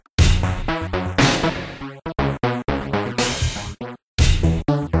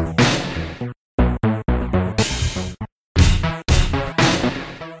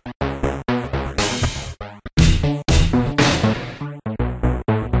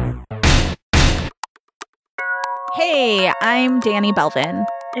Hey, I'm Danny Belvin.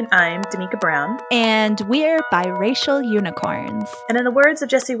 And I'm D'Amica Brown. And we're biracial unicorns. And in the words of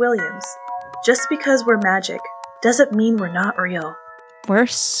Jesse Williams, just because we're magic doesn't mean we're not real. We're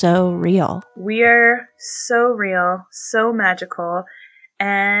so real. We're so real, so magical,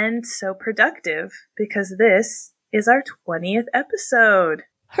 and so productive because this is our 20th episode.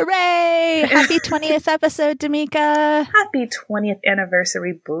 Hooray! Happy 20th episode, D'Amica. Happy 20th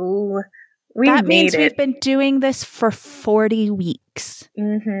anniversary, boo. That means we've been doing this for 40 weeks.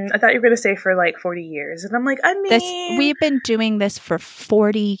 I thought you were going to say for like 40 years. And I'm like, we've been doing this for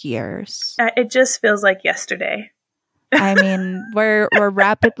 40 years. It just feels like yesterday. I mean, we're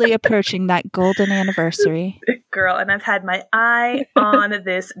rapidly approaching that golden anniversary. Girl, and I've had my eye on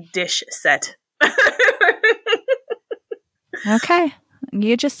this dish set. Okay.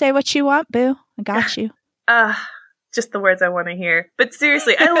 You just say what you want, boo. I got you. Just the words I want to hear. But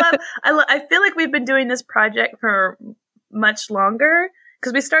seriously, I feel like we've been doing this project for much longer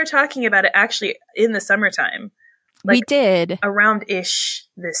because we started talking about it actually in the summertime. Like, we did. Around-ish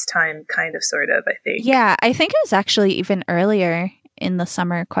this time, kind of, sort of, I think. Yeah, I think it was actually even earlier in the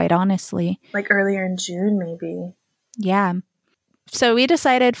summer, quite honestly. Like earlier in June, maybe. Yeah. So we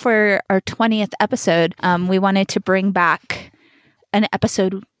decided for our 20th episode, we wanted to bring back an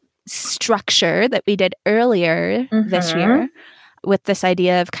episode structure that we did earlier this year with this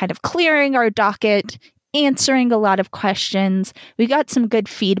idea of kind of clearing our docket, answering a lot of questions. We got some good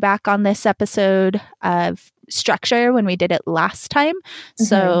feedback on this episode of structure when we did it last time.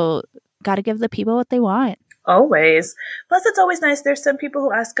 So got to give the people what they want. Always. Plus, it's always nice. There's some people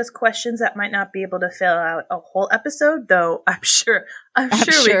who ask us questions that might not be able to fill out a whole episode, though I'm sure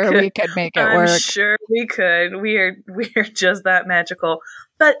we could make it work. I'm sure we could. We're just that magical.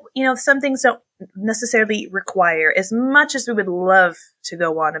 But, some things don't necessarily require, as much as we would love to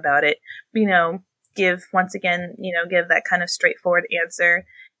go on about it, give that kind of straightforward answer.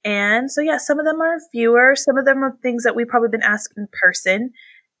 And so, yeah, some of them are fewer. Some of them are things that we've probably been asked in person.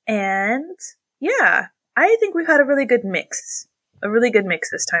 And, yeah, I think we've had a really good mix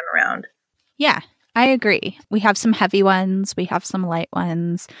this time around. Yeah, I agree. We have some heavy ones. We have some light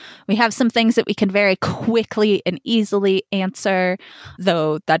ones. We have some things that we can very quickly and easily answer,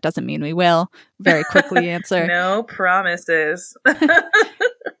 though that doesn't mean we will very quickly answer. No promises.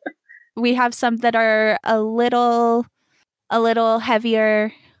 We have some that are a little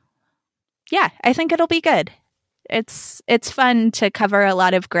heavier. Yeah, I think it'll be good. It's fun to cover a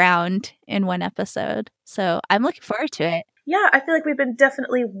lot of ground in one episode. So I'm looking forward to it. Yeah, I feel like we've been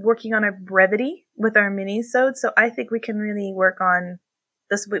definitely working on our brevity with our mini-sodes, so I think we can really work on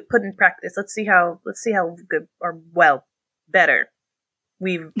this, put in practice. Let's see how good or better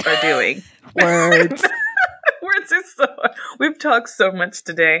we are doing. Words. Words are we've talked so much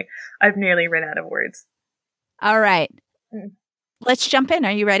today. I've nearly run out of words. All right. Let's jump in.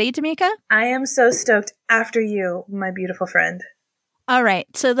 Are you ready, D'Amica? I am so stoked. After you, my beautiful friend. All right.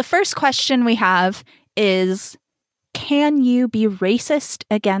 So the first question we have is, can you be racist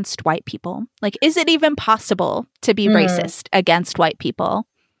against white people? Like, is it even possible to be racist against white people?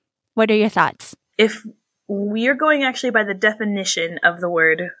 What are your thoughts? If we're going actually by the definition of the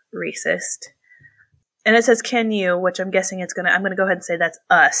word racist, and it says, can you, which I'm guessing I'm going to go ahead and say that's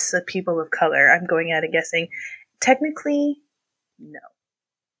us, the people of color. I'm going at it guessing. Technically, no.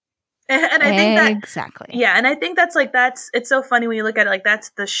 And I think that exactly. Yeah, and I think it's so funny when you look at it, like that's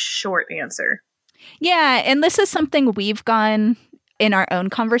the short answer. Yeah, and this is something we've gone in our own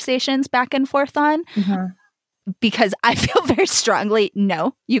conversations back and forth on, because I feel very strongly,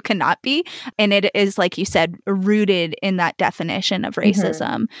 no, you cannot be. And it is, like you said, rooted in that definition of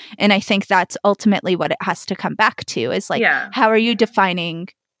racism. And I think that's ultimately what it has to come back to is like, how are you defining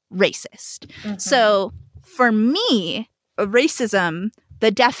racist? So for me, racism, the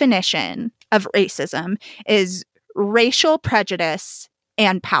definition of racism is racial prejudice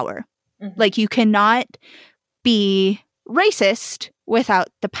and power. Like, you cannot be racist without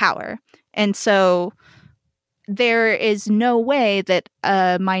the power. And so there is no way that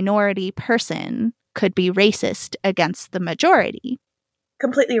a minority person could be racist against the majority.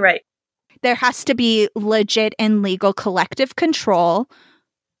 Completely right. There has to be legit and legal collective control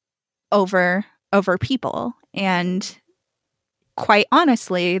over people. And quite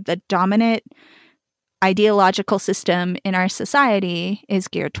honestly, the dominant ideological system in our society is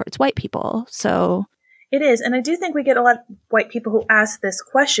geared towards white people. So it is. And I do think we get a lot of white people who ask this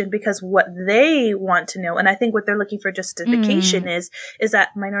question because what they want to know, and I think what they're looking for justification is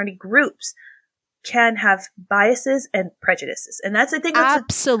that minority groups can have biases and prejudices. And that's, I think,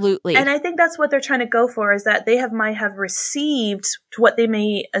 absolutely. And I think that's what they're trying to go for, is that they might have received what they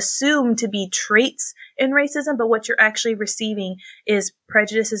may assume to be traits in racism, but what you're actually receiving is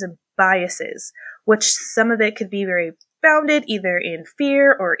prejudices and biases, which some of it could be very founded either in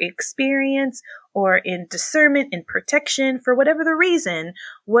fear or experience or in discernment and protection. For whatever the reason,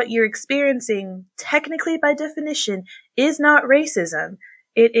 what you're experiencing technically by definition is not racism.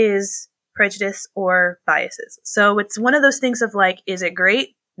 It is prejudice or biases. So it's one of those things of like, is it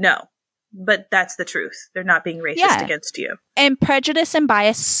great? No. But that's the truth. They're not being racist against you. And prejudice and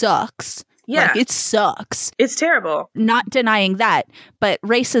bias sucks. Yeah. Like, it sucks. It's terrible. Not denying that. But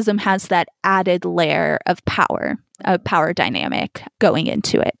racism has that added layer of power, a power dynamic going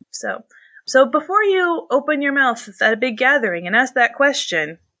into it. So before you open your mouth at a big gathering and ask that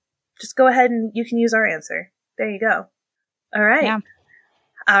question, just go ahead and you can use our answer. There you go. All right. Yeah.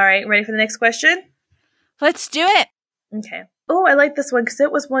 All right. Ready for the next question? Let's do it. Okay. Oh, I like this one because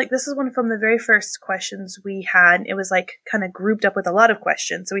it was like, this is one from the very first questions we had. It was like kind of grouped up with a lot of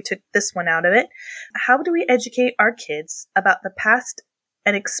questions. So we took this one out of it. How do we educate our kids about the past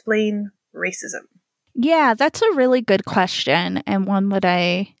and explain racism? Yeah, that's a really good question, and one that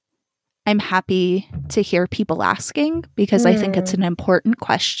I'm happy to hear people asking, because I think it's an important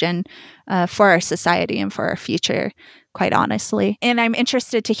question for our society and for our future, quite honestly. And I'm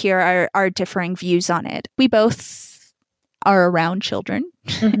interested to hear our differing views on it. We both are around children,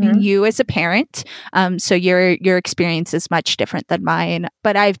 you as a parent, so your experience is much different than mine.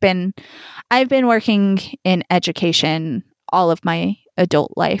 But I've been working in education all of my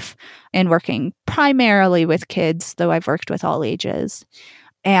adult life and working primarily with kids, though I've worked with all ages.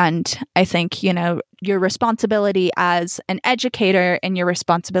 And I think, your responsibility as an educator and your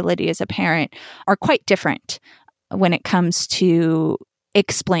responsibility as a parent are quite different when it comes to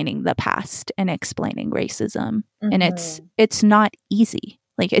explaining the past and explaining racism. And it's not easy.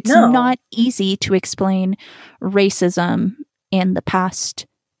 Like, it's not easy to explain racism in the past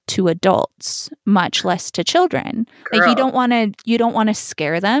to adults, much less to children. Girl. Like, you don't want to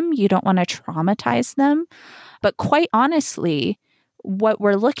scare them, you don't want to traumatize them. But quite honestly, what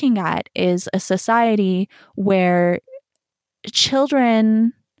we're looking at is a society where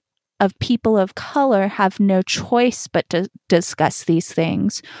children of people of color have no choice but to discuss these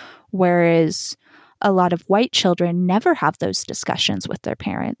things, whereas a lot of white children never have those discussions with their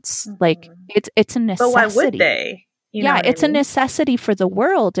parents. Like, it's a necessity. But why would they? It's a necessity for the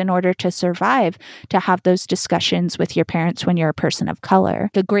world in order to survive, to have those discussions with your parents when you're a person of color.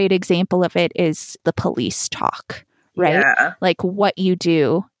 The great example of it is the police talk, right? Yeah. Like, what you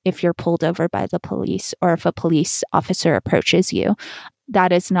do if you're pulled over by the police or if a police officer approaches you.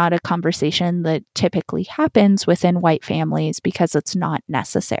 That is not a conversation that typically happens within white families because it's not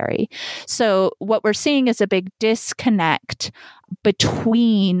necessary. So what we're seeing is a big disconnect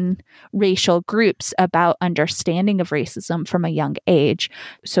between racial groups about understanding of racism from a young age.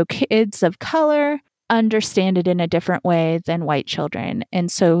 So kids of color understand it in a different way than white children. And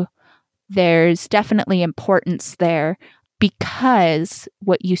so there's definitely importance there, because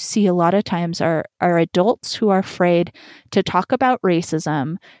what you see a lot of times are adults who are afraid to talk about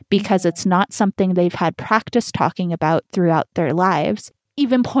racism because it's not something they've had practice talking about throughout their lives.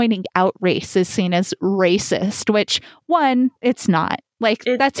 Even pointing out race is seen as racist, which, one, it's not. Like,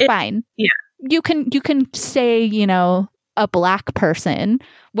 that's fine. Yeah. You can say, a black person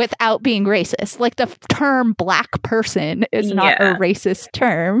without being racist. Like, the term black person is not a racist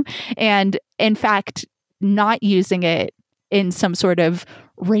term. And in fact, not using it in some sort of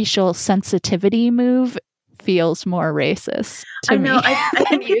racial sensitivity move feels more racist to me. I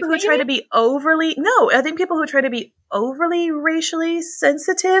think people who try to be overly racially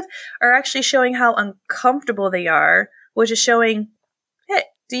sensitive are actually showing how uncomfortable they are, which is showing, hey,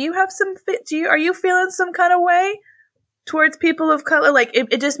 are you feeling some kind of way towards people of color? Like,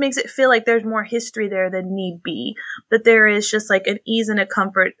 it just makes it feel like there's more history there than need be, that there is just like an ease and a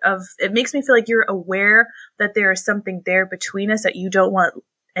comfort of, it makes me feel like you're aware that there is something there between us that you don't want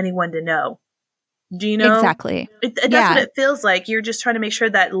anyone to know. Do you know? Exactly. That's what it feels like. You're just trying to make sure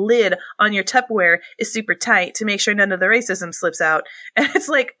that lid on your Tupperware is super tight to make sure none of the racism slips out. And it's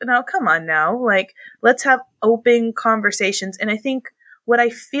like, no, come on now. Like, let's have open conversations. And I think what I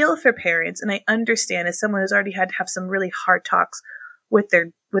feel for parents, and I understand as someone who's already had to have some really hard talks with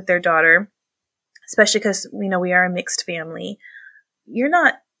their daughter, especially because we are a mixed family, you're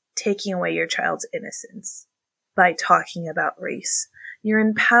not taking away your child's innocence by talking about race. You're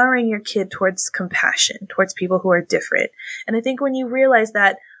empowering your kid towards compassion, towards people who are different. And I think when you realize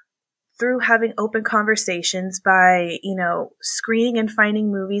that through having open conversations, by, screening and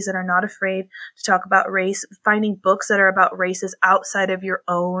finding movies that are not afraid to talk about race, finding books that are about races outside of your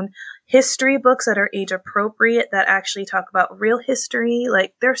own history, books that are age appropriate, that actually talk about real history.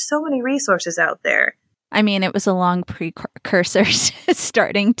 Like, there's so many resources out there. I mean, it was a long precursor to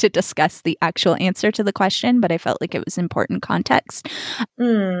starting to discuss the actual answer to the question, but I felt like it was important context.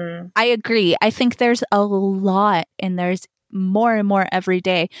 I agree. I think there's a lot, and there's more and more every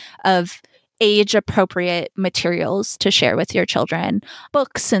day, of age-appropriate materials to share with your children.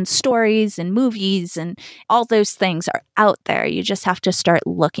 Books and stories and movies and all those things are out there. You just have to start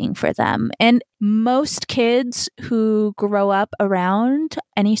looking for them. And most kids who grow up around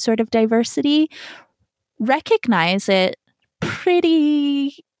any sort of diversity recognize it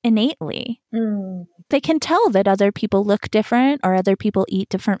pretty innately. They can tell that other people look different, or other people eat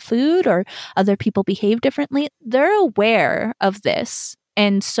different food, or other people behave differently. They're aware of this.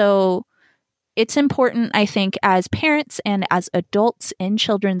 And so it's important, I think, as parents and as adults in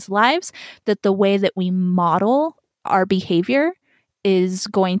children's lives, that the way that we model our behavior is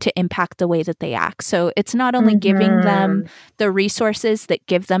going to impact the way that they act. So it's not only giving them the resources that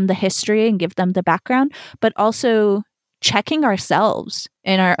give them the history and give them the background, but also checking ourselves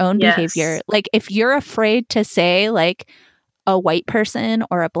in our own behavior. Like, if you're afraid to say, like, a white person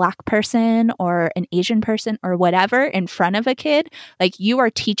or a black person or an Asian person or whatever in front of a kid, like, you are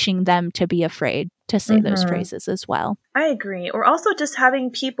teaching them to be afraid to say those phrases as well. I agree. Or also just having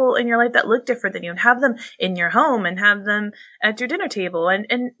people in your life that look different than you, and have them in your home, and have them at your dinner table.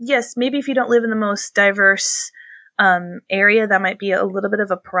 And yes, maybe if you don't live in the most diverse area, that might be a little bit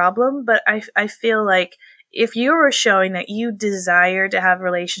of a problem. But I feel like if you were showing that you desire to have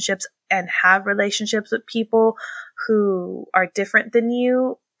relationships and have relationships with people who are different than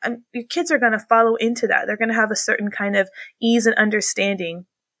you, your kids are going to follow into that. They're going to have a certain kind of ease and understanding.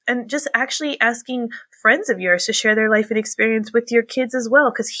 And just actually asking friends of yours to share their life and experience with your kids as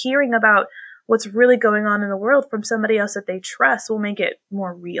well. Because hearing about what's really going on in the world from somebody else that they trust will make it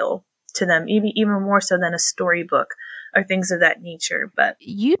more real to them, even more so than a storybook or things of that nature. But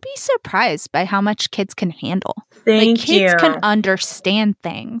you'd be surprised by how much kids can handle. Kids can understand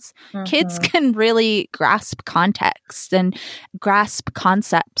things. Kids can really grasp context and grasp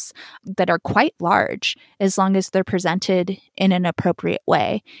concepts that are quite large, as long as they're presented in an appropriate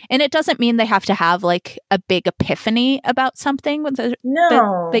way. And it doesn't mean they have to have, like, a big epiphany about something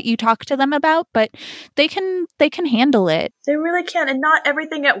that you talk to them about, but they can handle it. They really can. And not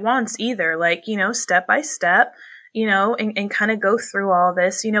everything at once either. Like, step by step. And kind of go through all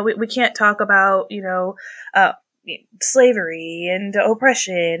this. We can't talk about, slavery and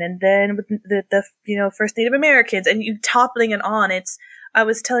oppression, and then with the first Native Americans, and you toppling it on. I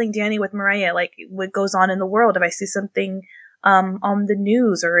was telling Danny with Mariah, like, what goes on in the world. If I see something on the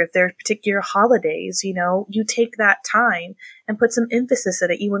news, or if there's particular holidays, you take that time and put some emphasis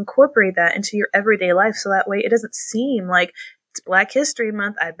in it. You incorporate that into your everyday life, so that way it doesn't seem like it's Black History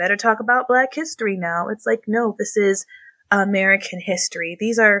Month, I better talk about Black history now. It's like, no, this is American history.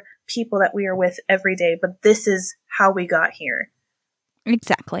 These are people that we are with every day, but this is how we got here.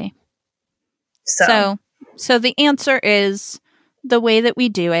 Exactly. So the answer is, the way that we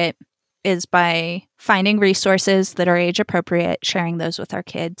do it is by finding resources that are age appropriate, sharing those with our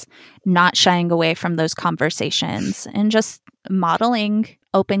kids, not shying away from those conversations, and just modeling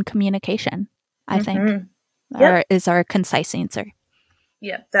open communication, I think. Is our concise answer.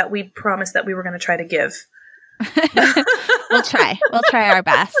 Yeah, that we promised that we were going to try to give. We'll try our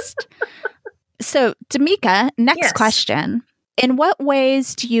best. So, Damika, next question. In what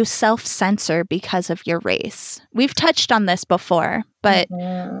ways do you self-censor because of your race? We've touched on this before, but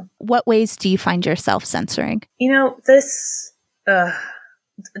what ways do you find yourself censoring? This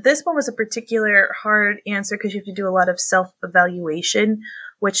one was a particular hard answer, because you have to do a lot of self-evaluation,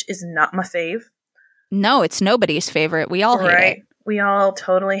 which is not my fave. No, it's nobody's favorite. We all hate it. We all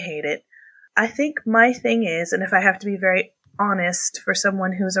totally hate it. I think my thing is, and if I have to be very honest, for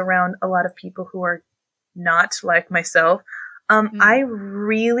someone who's around a lot of people who are not like myself, I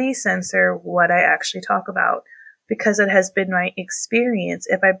really censor what I actually talk about, because it has been my experience.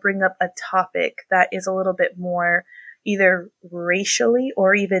 If I bring up a topic that is a little bit more either racially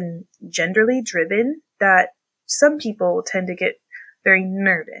or even genderly driven, that some people tend to get very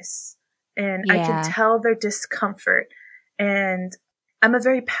nervous. And I can tell their discomfort. And I'm a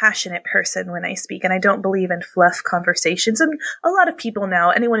very passionate person when I speak, and I don't believe in fluff conversations. And a lot of people now,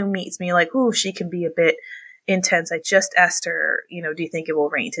 anyone who meets me, like, ooh, she can be a bit intense. I just asked her, do you think it will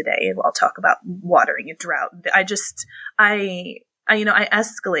rain today? And I'll talk about watering a drought. I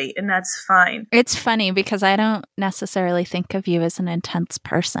escalate, and that's fine. It's funny because I don't necessarily think of you as an intense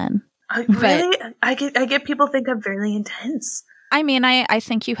person. Really? I get people think I'm very intense. I mean, I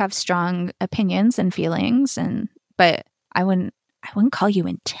think you have strong opinions and feelings, but I wouldn't call you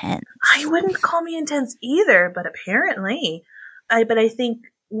intense. I wouldn't call me intense either, but apparently. But I think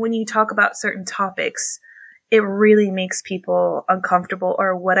when you talk about certain topics, it really makes people uncomfortable,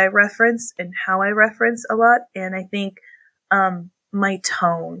 or what I reference and how I reference a lot. And I think my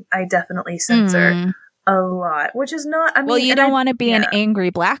tone, I definitely censor a lot, which is not, I mean, well, you don't want to be an angry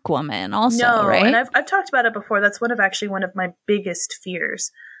Black woman also, no, right? And I've talked about it before. That's one of my biggest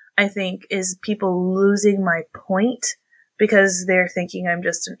fears, I think, is people losing my point because they're thinking I'm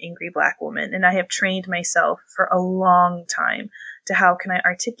just an angry Black woman. And I have trained myself for a long time to how can I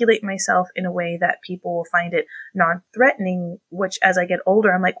articulate myself in a way that people will find it non-threatening, which as I get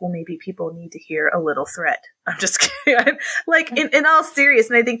older, I'm like, well, maybe people need to hear a little threat. I'm just kidding. Like, in all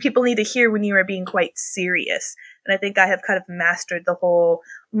seriousness, and I think people need to hear when you are being quite serious. And I think I have kind of mastered the whole,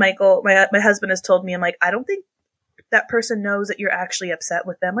 Michael, my husband has told me, I'm like, I don't think that person knows that you're actually upset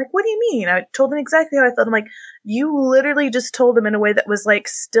with them. Like, what do you mean? I told them exactly how I felt. I'm like, you literally just told them in a way that was like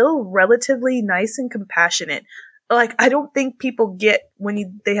still relatively nice and compassionate. Like, I don't think people get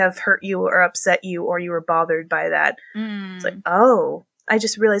when they have hurt you or upset you or you were bothered by that. It's like, oh, I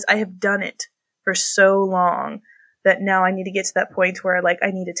just realized I have done it for so long that now I need to get to that point where like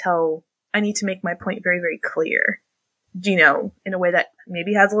I need to make my point very, very clear, you know, in a way that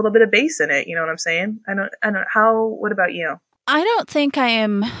maybe has a little bit of bass in it. You know what I'm saying? I don't, what about you? I don't think I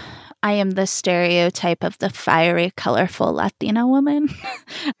am the stereotype of the fiery, colorful Latina woman.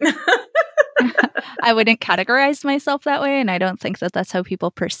 I wouldn't categorize myself that way, and I don't think that that's how people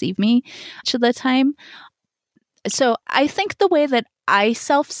perceive me much of the time. So I think the way that I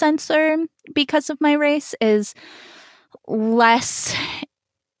self-censor because of my race is less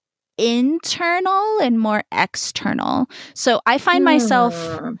internal and more external. So I find myself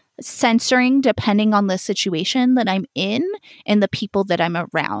censoring depending on the situation that I'm in and the people that I'm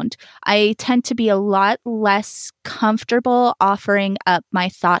around. I tend to be a lot less comfortable offering up my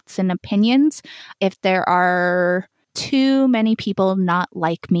thoughts and opinions if there are too many people not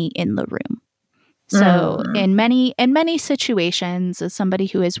like me in the room. So in many situations, as somebody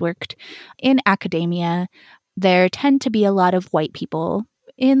who has worked in academia, there tend to be a lot of white people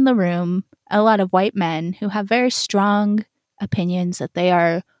in the room, a lot of white men who have very strong opinions that they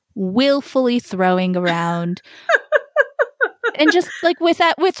are willfully throwing around and just like with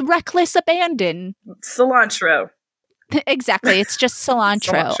reckless abandon. Cilantro. Exactly. It's just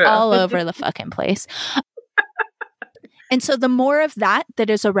cilantro all over the fucking place. And so the more of that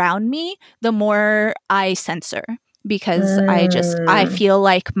is around me, the more I censor because I feel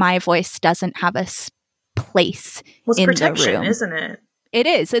like my voice doesn't have a place in the room. Isn't it? It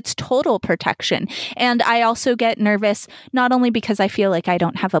is. It's total protection. And I also get nervous, not only because I feel like I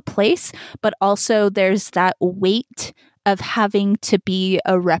don't have a place, but also there's that weight of having to be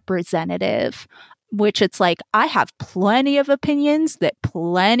a representative, which it's like, I have plenty of opinions that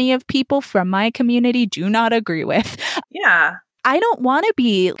plenty of people from my community do not agree with. Yeah. I don't want to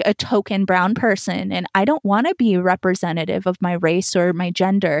be a token brown person, and I don't want to be representative of my race or my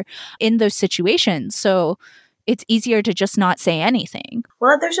gender in those situations. So it's easier to just not say anything.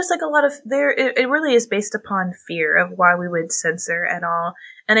 Well, there's just like a lot of it really is based upon fear of why we would censor at all.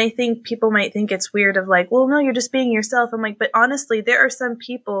 And I think people might think it's weird of like, well, no, you're just being yourself. I'm like, but honestly, there are some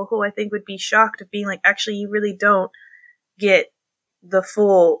people who I think would be shocked of being like, actually, you really don't get the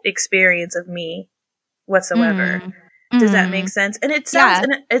full experience of me whatsoever. Does that make sense? And it sounds,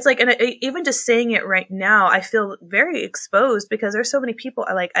 and it's like, and even just saying it right now, I feel very exposed because there's so many people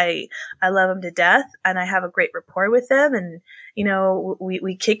I love them to death and I have a great rapport with them and, you know,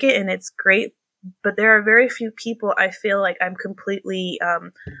 we kick it and it's great. But there are very few people I feel like I'm completely,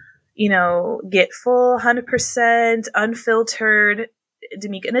 you know, get full 100% unfiltered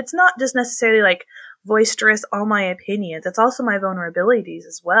Damika. And it's not just necessarily like boisterous all my opinions. It's also my vulnerabilities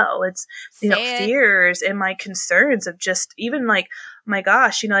as well. It's, you know, fears and my concerns of just even like, my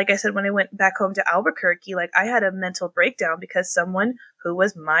gosh, you know, like I said, when I went back home to Albuquerque, like I had a mental breakdown because someone who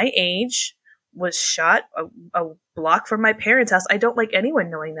was my age was shot a block from my parents' house. I don't like anyone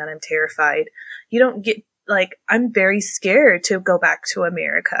knowing that. I'm terrified. You don't get like, I'm very scared to go back to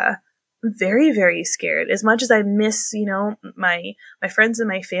America. I'm very, very scared. As much as I miss, you know, my friends and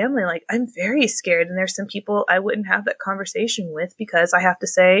my family, like I'm very scared. And there's some people I wouldn't have that conversation with because I have to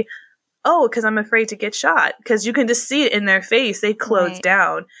say, oh, because I'm afraid to get shot. Because you can just see it in their face. They close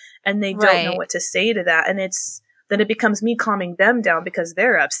down and they don't know what to say to that. And then it becomes me calming them down because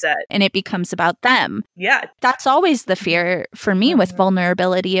they're upset. And it becomes about them. Yeah. That's always the fear for me with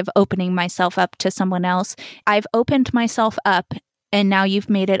vulnerability of opening myself up to someone else. I've opened myself up and now you've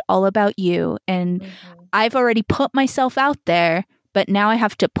made it all about you. And I've already put myself out there, but now I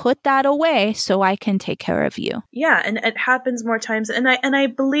have to put that away so I can take care of you. Yeah, and it happens more times. And I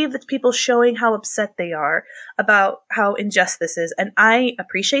believe that people showing how upset they are about how unjust this is. And I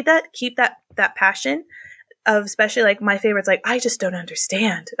appreciate that. Keep that passion of, especially like my favorites, like, I just don't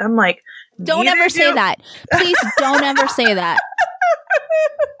understand. I'm like, don't ever say that. Please don't ever say that.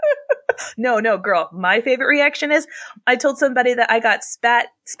 No, girl. My favorite reaction is I told somebody that I got spat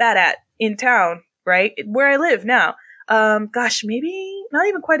at in town, right? Where I live now. Gosh, maybe not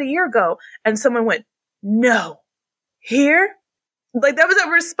even quite a year ago. And someone went, no, here? Like, that was a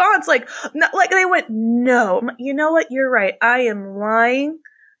response. Like, not, like they went, no. You know what? You're right. I am lying.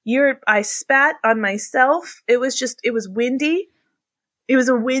 I spat on myself. It was windy. It was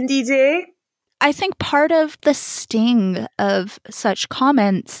a windy day. I think part of the sting of such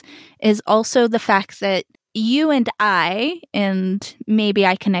comments is also the fact that you and I, and maybe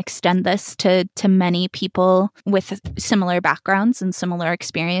I can extend this to many people with similar backgrounds and similar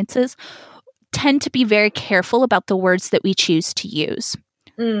experiences, tend to be very careful about the words that we choose to use.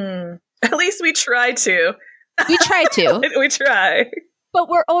 At least we try to. We try to. We try. But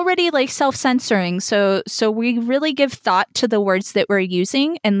we're already like self-censoring, so we really give thought to the words that we're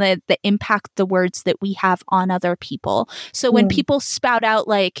using and the impact the words that we have on other people. So when people spout out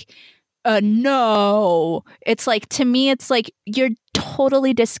like, no, it's like, to me, it's like you're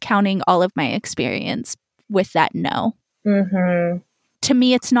totally discounting all of my experience with that no. To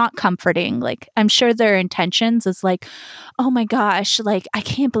me, it's not comforting. Like, I'm sure their intentions is like, oh my gosh, like, I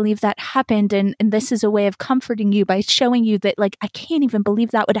can't believe that happened. And this is a way of comforting you by showing you that, like, I can't even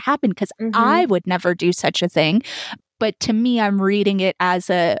believe that would happen because I would never do such a thing. But to me, I'm reading it as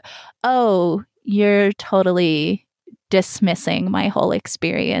oh, you're totally dismissing my whole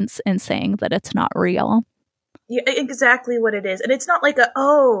experience and saying that it's not real. Yeah, exactly what it is. And it's not like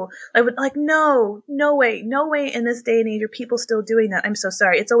I would like, no way in this day and age are people still doing that. I'm so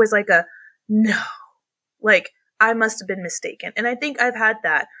sorry. It's always like no, like, I must have been mistaken. And I think I've had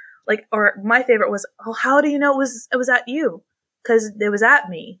that, like, or my favorite was, oh, how do you know it was at you? Cause it was at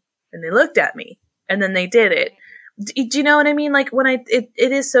me and they looked at me and then they did it. Do you know what I mean? Like, when it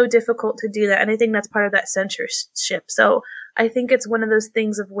is so difficult to do that. And I think that's part of that censorship. So I think it's one of those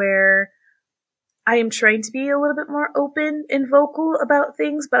things of where I am trying to be a little bit more open and vocal about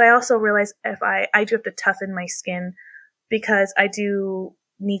things, but I also realize I do have to toughen my skin because I do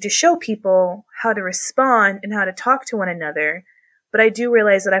need to show people how to respond and how to talk to one another. But I do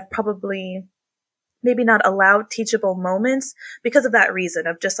realize that I've probably maybe not allowed teachable moments because of that reason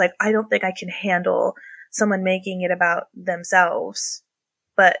of just like, I don't think I can handle someone making it about themselves.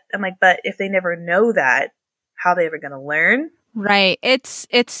 But I'm like, but if they never know that, how are they ever going to learn? Right. It's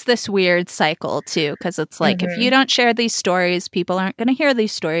this weird cycle too, because it's like, if you don't share these stories, people aren't going to hear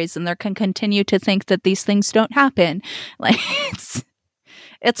these stories and they can continue to think that these things don't happen. Like,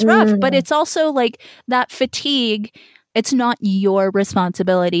 it's rough, but it's also like that fatigue. It's not your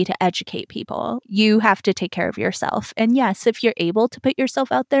responsibility to educate people. You have to take care of yourself. And yes, if you're able to put yourself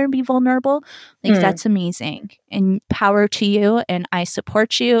out there and be vulnerable, like that's amazing. And power to you. And I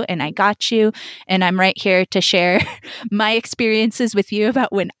support you and I got you. And I'm right here to share my experiences with you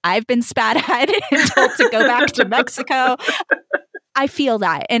about when I've been spat at and told to go back to Mexico. I feel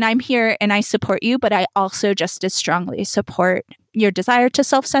that. And I'm here and I support you. But I also just as strongly support your desire to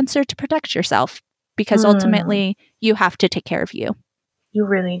self-censor to protect yourself. Because ultimately, you have to take care of you. You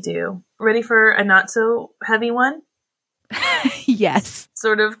really do. Ready for a not so heavy one? Yes.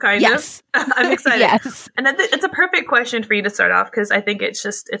 Sort of, kind of. I'm excited. Yes. And it's a perfect question for you to start off because I think it's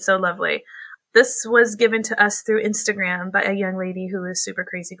so lovely. This was given to us through Instagram by a young lady who is super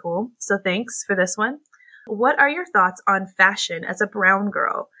crazy cool. So thanks for this one. What are your thoughts on fashion as a brown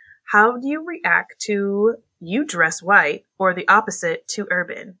girl? How do you react to you dress white or the opposite to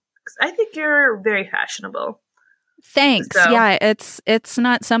urban? I think you're very fashionable. Thanks. So. Yeah, it's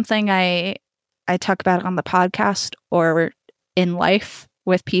not something I talk about on the podcast or in life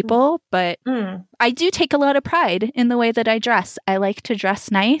with people, but I do take a lot of pride in the way that I dress. I like to dress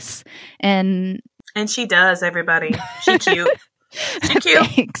nice, and she does. Everybody, she's cute. She's cute.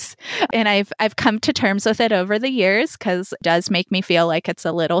 Thanks. And I've come to terms with it over the years because it does make me feel like it's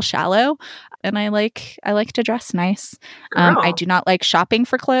a little shallow. And I like to dress nice. I do not like shopping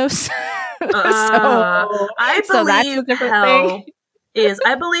for clothes. I believe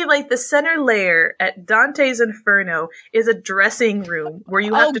I believe like the center layer at Dante's Inferno is a dressing room where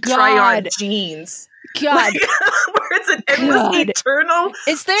you have to try on jeans. God. Where it's an endless, eternal.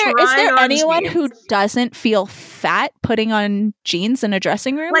 Is there anyone who doesn't feel fat putting on jeans in a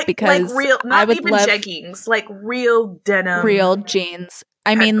dressing room? Because real, not even jeggings, like real denim. Real jeans.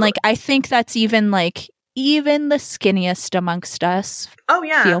 I mean, like, I think that's even the skinniest amongst us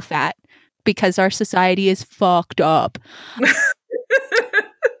feel fat because our society is fucked up.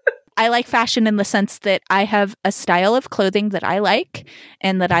 I like fashion in the sense that I have a style of clothing that I like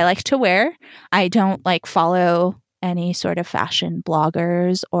and that I like to wear. I don't follow any sort of fashion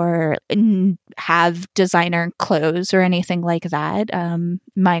bloggers or have designer clothes or anything like that.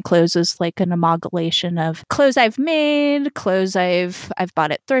 My clothes is like an amalgamation of clothes I've made, clothes I've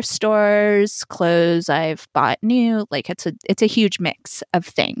bought at thrift stores, clothes I've bought new. It's a huge mix of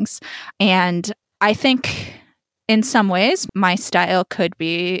things. And I think in some ways my style could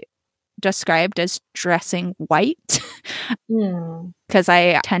be described as dressing white because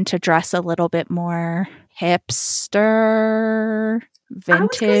I tend to dress a little bit more hipster,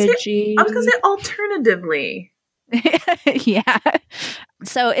 vintagey. I was gonna say alternatively. Yeah.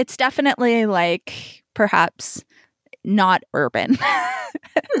 So it's definitely perhaps not urban.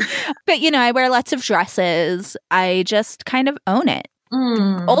 But I wear lots of dresses. I just kind of own it.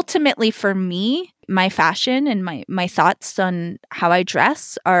 Ultimately, for me, my fashion and my thoughts on how I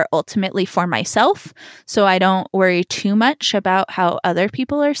dress are ultimately for myself. So I don't worry too much about how other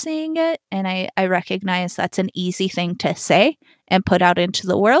people are seeing it. And I recognize that's an easy thing to say and put out into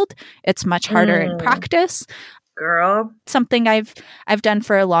the world. It's much harder in practice. Girl. Something I've done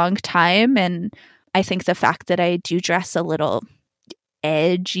for a long time. And I think the fact that I do dress a little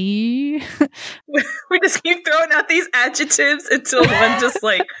edgy. We just keep throwing out these adjectives until one just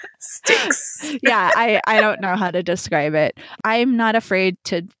sticks. Yeah, I don't know how to describe it. I'm not afraid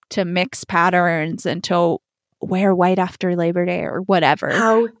to mix patterns and to wear white after Labor Day or whatever.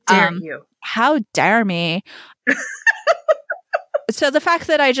 How dare you? How dare me? So the fact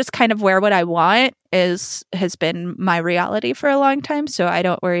that I just kind of wear what I want has been my reality for a long time. So I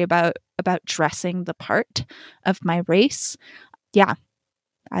don't worry about dressing the part of my race. Yeah.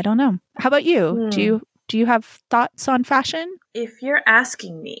 I don't know. How about you? Do you have thoughts on fashion? If you're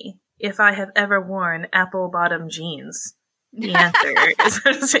asking me if I have ever worn apple bottom jeans, the answer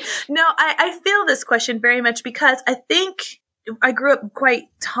is no. I feel this question very much because I think I grew up quite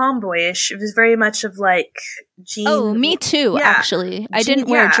tomboyish. It was very much of jeans. Oh, me too, actually. I didn't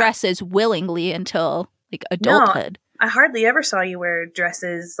wear dresses willingly until adulthood. No, I hardly ever saw you wear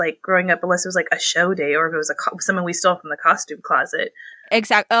dresses growing up unless it was a show day or if it was someone we stole from the costume closet.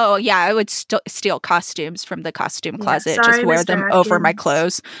 Exactly. Oh, yeah. I would steal costumes from the costume closet. Just wear them over my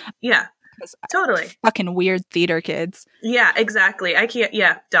clothes. Yeah, totally. Fucking weird theater kids. Yeah, exactly. I can't.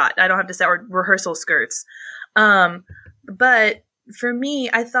 Yeah, dot. I don't have to say or rehearsal skirts. But for me,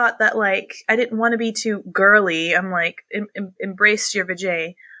 I thought that I didn't want to be too girly. I'm embrace your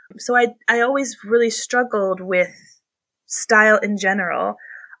vajay. So I always really struggled with style in general.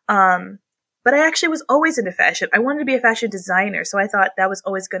 But I actually was always into fashion. I wanted to be a fashion designer, so I thought that was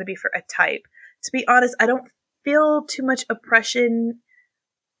always going to be for a type. To be honest, I don't feel too much oppression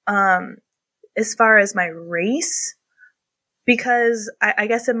as far as my race, because I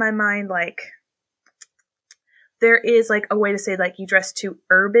guess in my mind, there is a way to say you dress too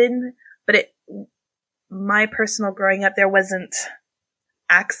urban, but my personal growing up, there wasn't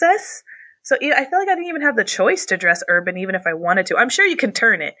access. So I feel I didn't even have the choice to dress urban, even if I wanted to. I'm sure you can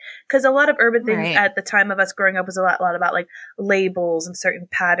turn it, because a lot of urban things at the time of us growing up was a lot about labels and certain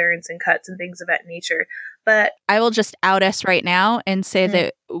patterns and cuts and things of that nature. But I will just out us right now and say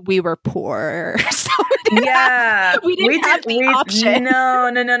that we were poor. So we didn't have the option.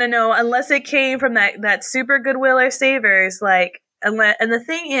 No. Unless it came from that super Goodwill or Savers, and the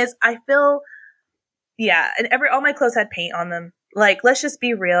thing is, I feel, and all my clothes had paint on them. Let's just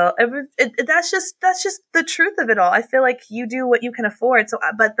be real. That's just the truth of it all. I feel you do what you can afford. So,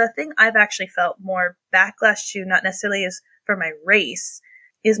 but the thing I've actually felt more backlash to, not necessarily is for my race,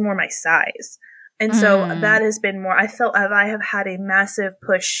 is more my size. And so that has been more, I felt I have had a massive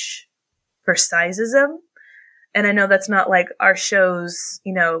push for sizeism. And I know that's not our show's,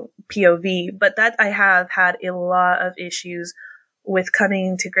 POV, but that I have had a lot of issues with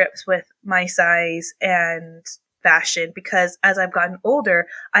coming to grips with my size and fashion, because as I've gotten older,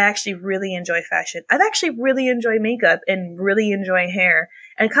 I actually really enjoy fashion. I've actually really enjoyed makeup and really enjoy hair,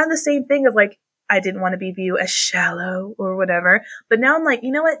 and kind of the same thing of I didn't want to be viewed as shallow or whatever, but now I'm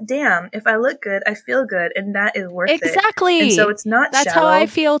you know what? Damn, if I look good, I feel good, and that is worth it. Exactly. And so it's not That's shallow. How I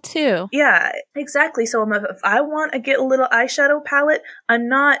feel too. Yeah, exactly. So if I want to get a little eyeshadow palette, I'm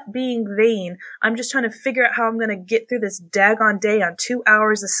not being vain. I'm just trying to figure out how I'm going to get through this daggone day on 2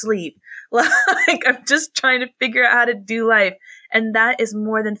 hours of sleep. Like, I'm just trying to figure out how to do life. And that is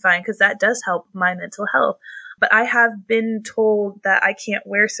more than fine because that does help my mental health. But I have been told that I can't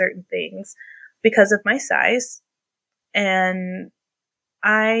wear certain things because of my size. And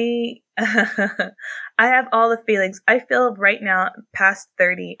I have all the feelings. I feel right now, past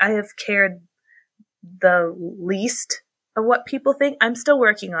 30, I have cared the least of what people think. I'm still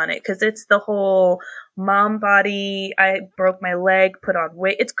working on it because it's the whole mom body. I broke my leg, put on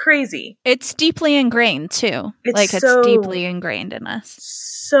weight. It's crazy. It's deeply ingrained too. It's deeply ingrained in us.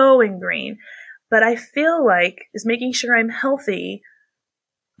 So ingrained. But I feel like is making sure I'm healthy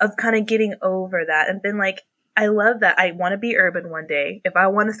of kind of getting over that and been like, I love that. I want to be urban one day. If I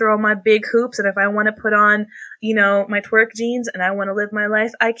want to throw on my big hoops and if I want to put on, my twerk jeans and I want to live my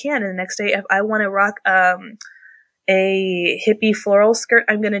life, I can. And the next day, if I want to rock a hippie floral skirt,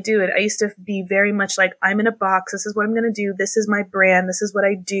 I'm going to do it. I used to be very much like, I'm in a box. This is what I'm going to do. This is my brand. This is what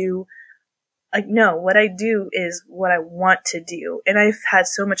I do. Like, no, what I do is what I want to do. And I've had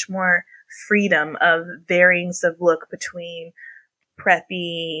so much more freedom of variants of look between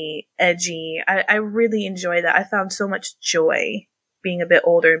preppy, edgy. I really enjoy that. I found so much joy being a bit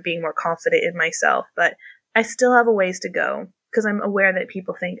older and being more confident in myself, but I still have a ways to go because I'm aware that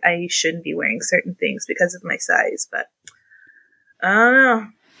people think I shouldn't be wearing certain things because of my size, but I don't know.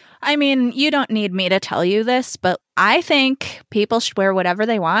 I mean, you don't need me to tell you this, but I think people should wear whatever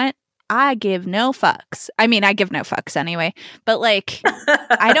they want. I give no fucks. I mean, I give no fucks anyway, but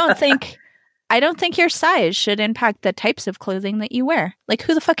I don't think your size should impact the types of clothing that you wear. Like,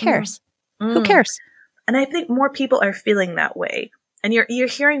 who the fuck cares? Who cares? And I think more people are feeling that way. And you're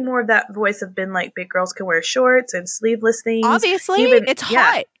hearing more of that voice of been like, big girls can wear shorts and sleeveless things. Obviously, it's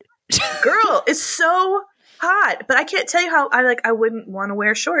hot. Girl, it's so hot. But I can't tell you how I wouldn't want to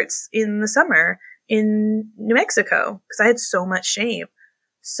wear shorts in the summer in New Mexico because I had so much shame.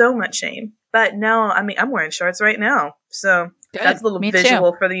 So much shame. But no, I mean, I'm wearing shorts right now. So good. That's a little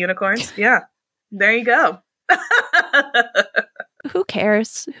visual for the unicorns. Yeah. There you go. Who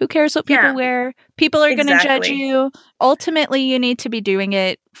cares? Who cares what people wear? People are going to judge you. Ultimately, you need to be doing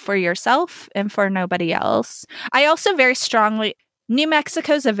it for yourself and for nobody else. I also very strongly, New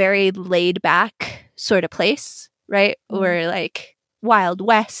Mexico's a very laid back sort of place, right? We're like Wild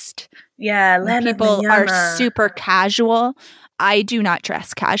West. Yeah. People are super casual. I do not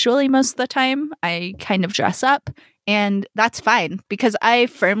dress casually most of the time. I kind of dress up. And that's fine because I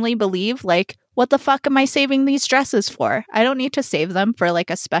firmly believe, what the fuck am I saving these dresses for? I don't need to save them for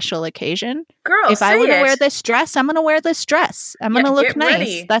a special occasion. Girl, if I want to wear this dress, I'm going to wear this dress. I'm going to look nice.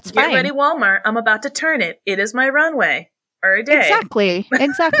 Ready. That's fine. Get ready, Walmart. I'm about to turn it. It is my runway for a day.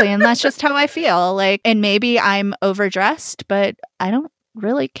 Exactly. And that's just how I feel. And maybe I'm overdressed, but I don't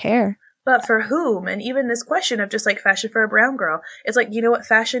really care. But for whom? And even this question of just fashion for a brown girl. It's you know what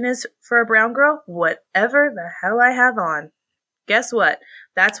fashion is for a brown girl? Whatever the hell I have on. Guess what?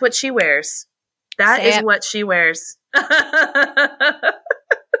 That's what she wears. That is what she wears. I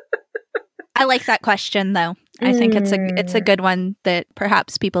like that question, though. I think it's a good one that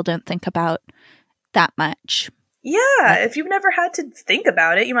perhaps people don't think about that much. Yeah. If you've never had to think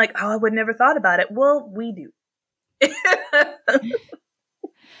about it, you're like, oh, I would never thought about it. Well, we do.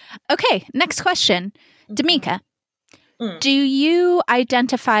 Okay, next question. Damika, do you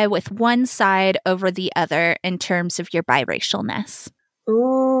identify with one side over the other in terms of your biracialness?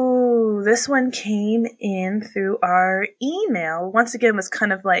 Ooh, this one came in through our email. Once again, was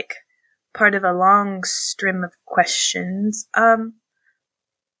kind of part of a long stream of questions.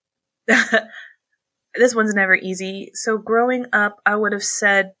 This one's never easy. So growing up, I would have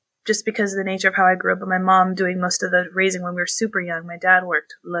said, just because of the nature of how I grew up and my mom doing most of the raising when we were super young, my dad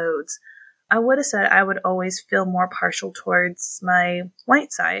worked loads. I would have said I would always feel more partial towards my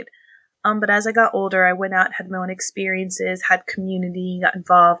white side. But as I got older, I went out, had my own experiences, had community, got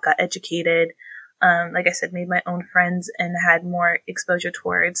involved, got educated. Like I said, made my own friends and had more exposure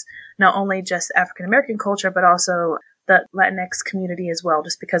towards not only just African American culture, but also the Latinx community as well,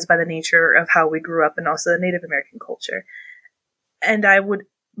 just because by the nature of how we grew up and also the Native American culture. And I would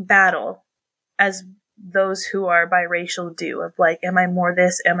battle as those who are biracial do of am I more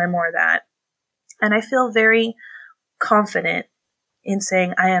this? Am I more that? And I feel very confident in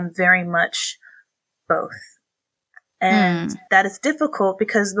saying I am very much both. And that is difficult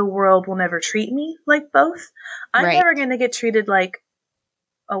because the world will never treat me like both. I'm never going to get treated like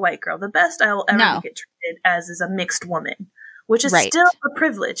a white girl. The best I'll ever get treated as is a mixed woman, which is still a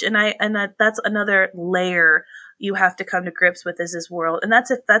privilege. And that's another layer you have to come to grips with is this world. And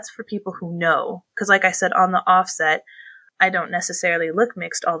that's for people who know. Because like I said, on the offset, I don't necessarily look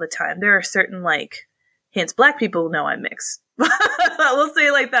mixed all the time. There are certain hints. Black people know I'm mixed. We'll say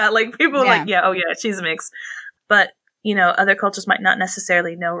it like that. Like people are like, yeah, oh yeah, she's mixed. But, you know, other cultures might not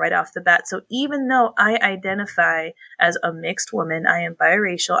necessarily know right off the bat. So even though I identify as a mixed woman, I am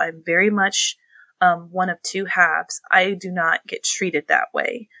biracial. I'm very much one of two halves. I do not get treated that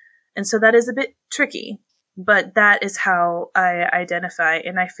way. And so that is a bit tricky. But that is how I identify.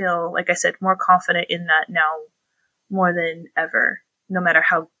 And I feel, like I said, more confident in that now more than ever, no matter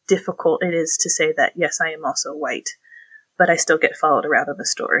how difficult it is to say that, yes, I am also white, but I still get followed around in the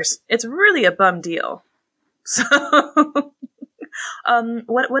stores. It's really a bum deal. So,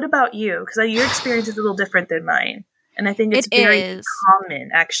 what about you? Because your experience is a little different than mine. And I think it's very common,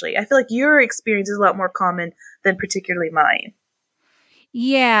 actually. I feel like your experience is a lot more common than particularly mine.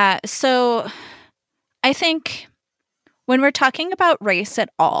 Yeah. So I think when we're talking about race at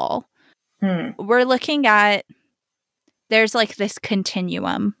all, we're looking at, there's like this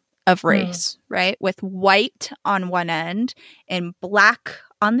continuum of race, right? With white on one end and black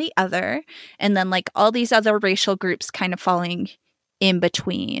on the other. And then like all these other racial groups kind of falling in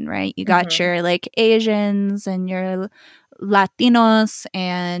between, right? You got your like Asians and your Latinos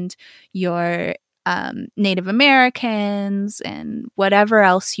and your Native Americans and whatever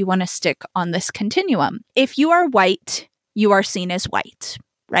else you want to stick on this continuum. If you are white, you are seen as white,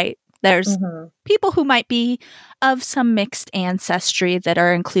 right? There's people who might be of some mixed ancestry that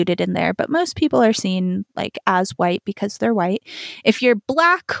are included in there, but most people are seen like as white because they're white. If you're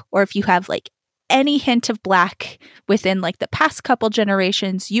black, or if you have like any hint of black within like the past couple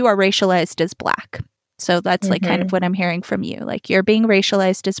generations, you are racialized as black. So that's like kind of what I'm hearing from you. Like you're being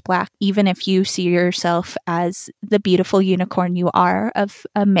racialized as black, even if you see yourself as the beautiful unicorn you are of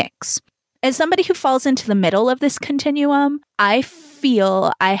a mix. As somebody who falls into the middle of this continuum, I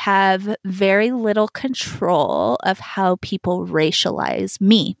feel I have very little control of how people racialize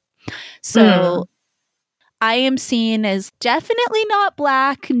me. So I am seen as definitely not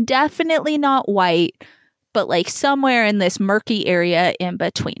black, definitely not white, but like somewhere in this murky area in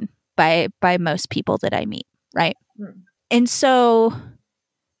between by most people that I meet, right? And so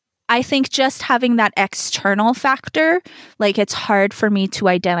I think just having that external factor, like it's hard for me to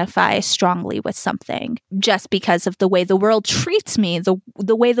identify strongly with something just because of the way the world treats me.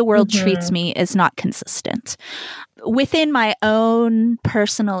 The way the world treats me is not consistent. Within my own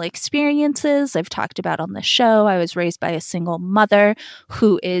personal experiences, I've talked about on the show, I was raised by a single mother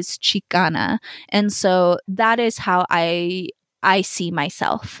who is Chicana. And so that is how I see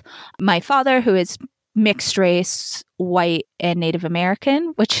myself. My father, who is mixed race, white and Native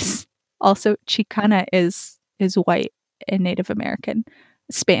American, which is also Chicana is white and Native American,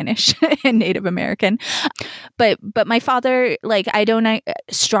 Spanish and Native American. But my father, like I don't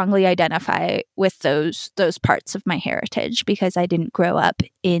strongly identify with those parts of my heritage because I didn't grow up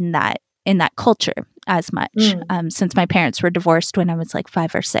in that culture as much since my parents were divorced when I was like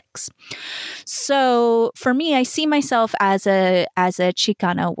 5 or 6. So for me, I see myself as a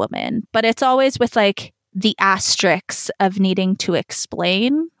Chicana woman, but it's always with like the asterisks of needing to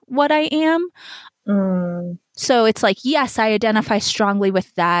explain what I am. So it's like, yes, I identify strongly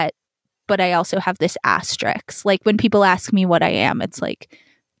with that, but I also have this asterisk. Like when people ask me what I am, it's like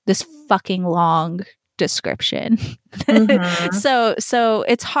this fucking long description. So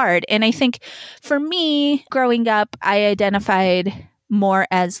it's hard. And I think for me, growing up, I identified more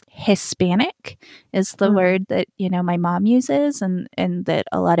as Hispanic is the word that, you know, my mom uses and that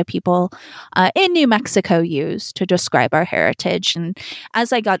a lot of people in New Mexico use to describe our heritage. And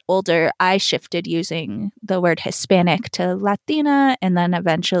as I got older, I shifted using the word Hispanic to Latina and then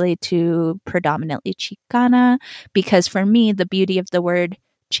eventually to predominantly Chicana, because for me, the beauty of the word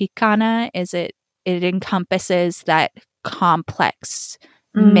Chicana is it encompasses that complex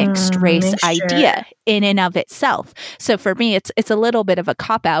mixed race idea in and of itself. So for me, it's a little bit of a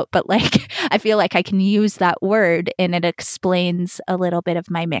cop-out, but like I feel like I can use that word and it explains a little bit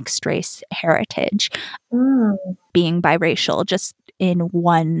of my mixed race heritage, being biracial, just in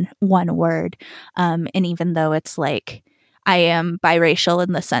one word. And even though it's like I am biracial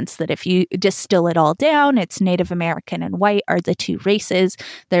in the sense that if you distill it all down, it's Native American and white are the two races.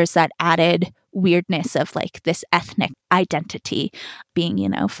 There's that added weirdness of like this ethnic identity being, you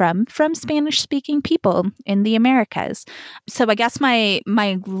know, from Spanish speaking people in the Americas. So I guess my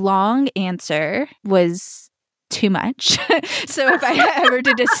long answer was too much. So if I were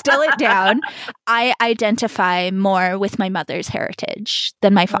to distill it down, I identify more with my mother's heritage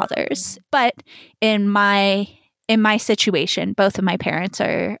than my father's. But in my situation, both of my parents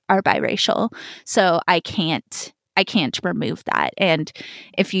are biracial. So I can't remove that. And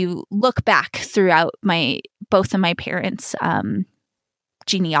if you look back throughout both of my parents'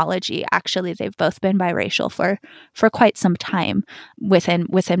 genealogy. Actually, they've both been biracial for quite some time within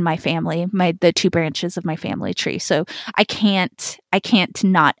my family, the two branches of my family tree. So I can't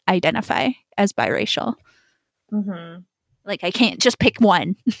not identify as biracial. Mm-hmm. Like, I can't just pick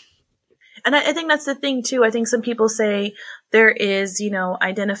one. And I think that's the thing too. I think some people say there is,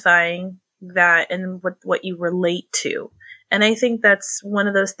 identifying that and what you relate to. And I think that's one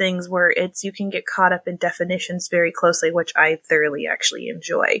of those things where you can get caught up in definitions very closely, which I thoroughly actually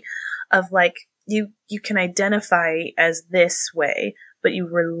enjoy, of like, you can identify as this way, but you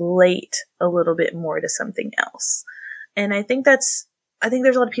relate a little bit more to something else. And I think there's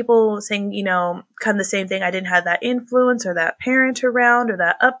a lot of people saying, kind of the same thing. I didn't have that influence or that parent around or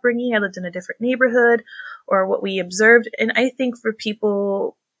that upbringing. I lived in a different neighborhood or what we observed. And I think for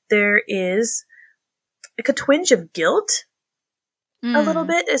people, there is like a twinge of guilt a little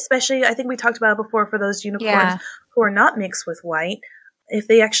bit, especially I think we talked about it before for those unicorns who are not mixed with white. If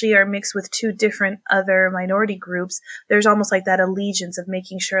they actually are mixed with two different other minority groups, there's almost like that allegiance of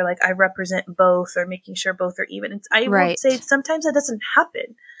making sure like I represent both or making sure both are even. I would say sometimes that doesn't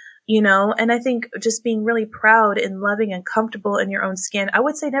happen, and I think just being really proud and loving and comfortable in your own skin, I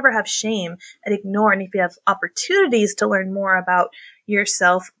would say never have shame and ignore. And if you have opportunities to learn more about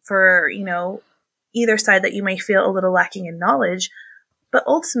yourself for, either side that you may feel a little lacking in knowledge, but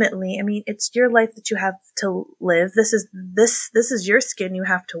ultimately, I mean, it's your life that you have to live. This is your skin you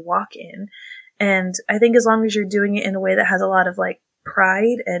have to walk in. And I think as long as you're doing it in a way that has a lot of like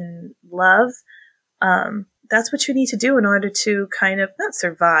pride and love, that's what you need to do in order to kind of not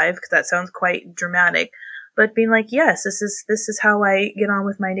survive, because that sounds quite dramatic, but being like, yes, this is how I get on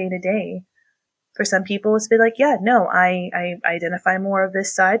with my day to day. For some people, it's been like, yeah, no, I identify more of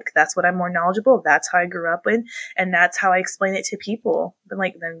this side. That's what I'm more knowledgeable of. That's how I grew up in. And that's how I explain it to people. But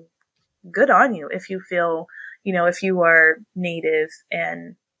like, then good on you if you feel, if you are Native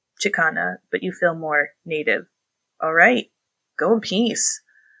and Chicana, but you feel more Native. All right, go in peace.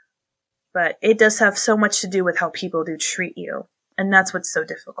 But it does have so much to do with how people do treat you. And that's what's so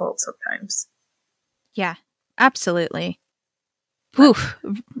difficult sometimes. Yeah, absolutely. Whew,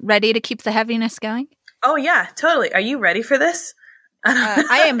 ready to keep the heaviness going? Oh, yeah, totally. Are you ready for this?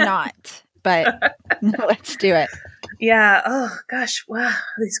 I am not, but let's do it. Yeah. Oh, gosh. Wow.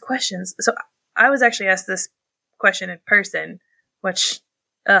 These questions. So I was actually asked this question in person, which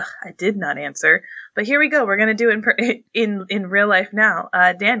I did not answer. But here we go. We're going to do it in real life now.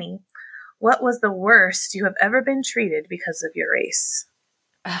 Danny, what was the worst you have ever been treated because of your race?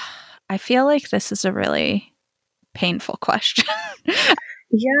 I feel like this is a really painful question.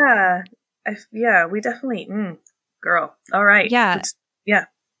 Yeah, we definitely, girl. All right. Yeah.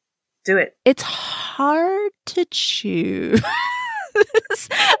 Do it. It's hard to choose.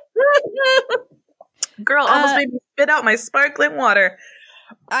 Girl, almost made me spit out my sparkling water.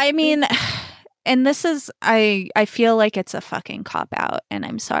 I mean, and this is, I feel like it's a fucking cop-out, and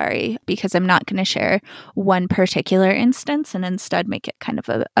I'm sorry, because I'm not going to share one particular instance and instead make it kind of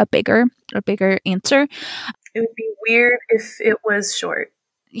a bigger answer. It would be weird if it was short.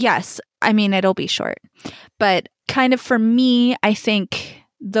 Yes. I mean, it'll be short. But kind of for me, I think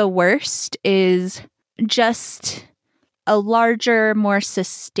the worst is just a larger, more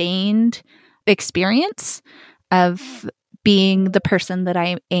sustained experience of being the person that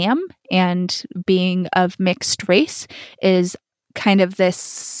I am and being of mixed race is kind of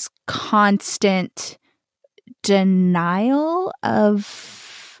this constant denial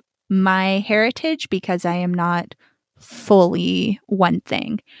of my heritage because I am not fully one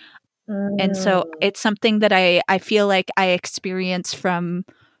thing. And so it's something that I feel like I experience from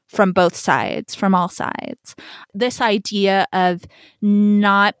both sides, from all sides. This idea of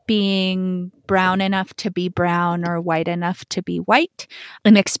not being brown enough to be brown or white enough to be white,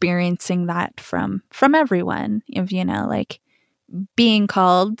 and experiencing that from everyone, like being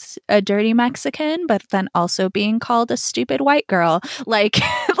called a dirty Mexican, but then also being called a stupid white girl. Like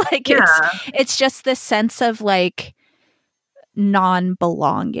it's just this sense of like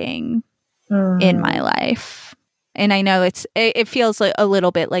non-belonging in my life. And I know it feels like a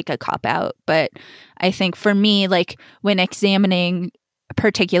little bit like a cop-out, but I think for me, like when examining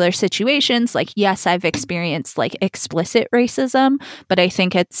particular situations, like yes, I've experienced like explicit racism, but I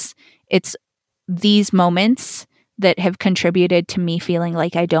think it's these moments that have contributed to me feeling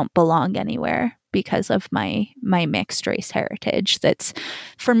like I don't belong anywhere because of my mixed race heritage. That's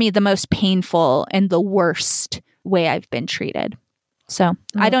for me the most painful and the worst way I've been treated. So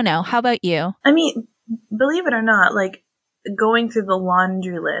I don't know. How about you? I mean, believe it or not, like going through the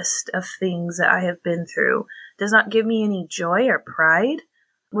laundry list of things that I have been through does not give me any joy or pride,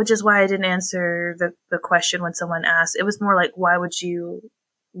 which is why I didn't answer the question when someone asked. It was more like, why would you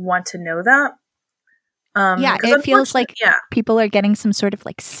want to know that. It feels like people are getting some sort of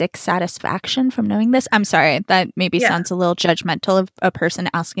like sick satisfaction from knowing this. I'm sorry, that maybe sounds a little judgmental of a person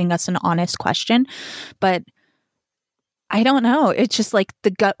asking us an honest question, but I don't know. It's just like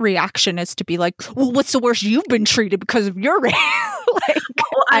the gut reaction is to be like, well, what's the worst you've been treated because of your race?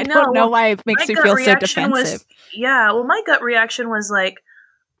 I don't know why it makes you feel so defensive. My gut reaction was like,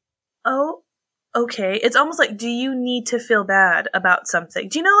 oh, okay. It's almost like, do you need to feel bad about something?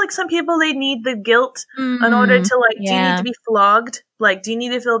 Do you know, like some people, they need the guilt in order to like, do you need to be flogged? Like, do you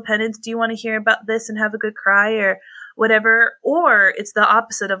need to feel penance? Do you want to hear about this and have a good cry or whatever? Or it's the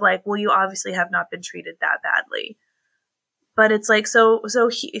opposite of like, well, you obviously have not been treated that badly. But it's like, so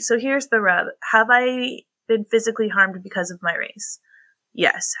here's the rub. Have I been physically harmed because of my race?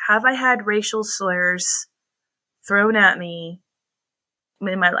 Yes. Have I had racial slurs thrown at me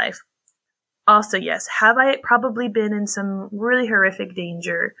in my life? Also, yes. Have I probably been in some really horrific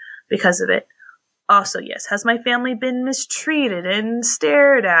danger because of it? Also, yes. Has my family been mistreated and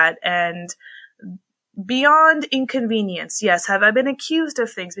stared at and beyond inconvenience? Yes. Have I been accused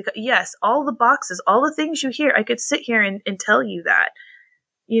of things? Because yes, all the boxes, all the things you hear, I could sit here and tell you that.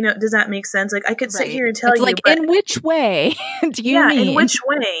 You know, does that make sense? Like I could sit here and tell you. Like, but, in which way do you mean? In which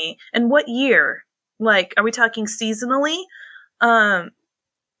way? And what year? Like, are we talking seasonally? And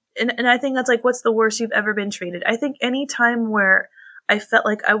I think that's like, what's the worst you've ever been treated? I think any time where I felt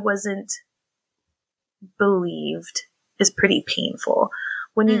like I wasn't believed is pretty painful.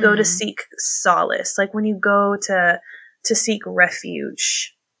 When you go to seek solace, like when you go to seek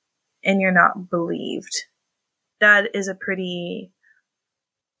refuge and you're not believed, that is a pretty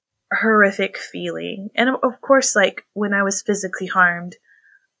horrific feeling. And of course, like when I was physically harmed,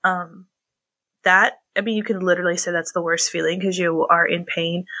 you can literally say that's the worst feeling because you are in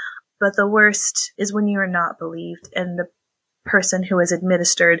pain. But the worst is when you are not believed and the person who has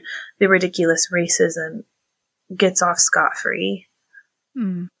administered the ridiculous racism gets off scot-free.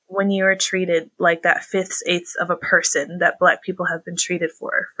 When you are treated like that 5/8 of a person that Black people have been treated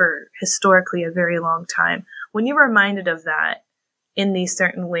for historically a very long time. When you're reminded of that in these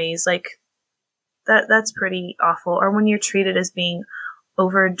certain ways, like that's pretty awful. Or when you're treated as being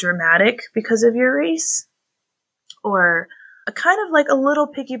over dramatic because of your race, or kind of like a little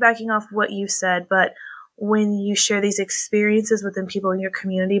piggybacking off what you said, but when you share these experiences within people in your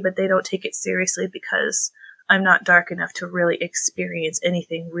community, but they don't take it seriously because I'm not dark enough to really experience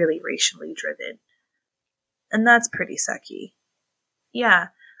anything really racially driven. And that's pretty sucky. Yeah,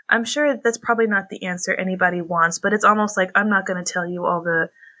 I'm sure that's probably not the answer anybody wants, but it's almost like I'm not going to tell you all the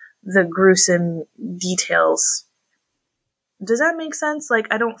gruesome details. Does that make sense? Like,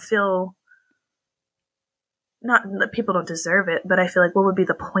 I don't feel, not that people don't deserve it, but I feel like what would be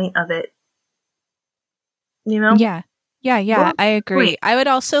the point of it? You know? Yeah. Yeah, I agree. Point. I would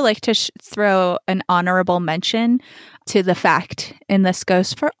also like to throw an honorable mention to the fact, and this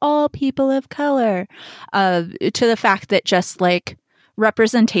goes for all people of color, to the fact that just like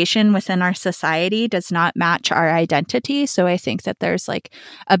representation within our society does not match our identity. So I think that there's like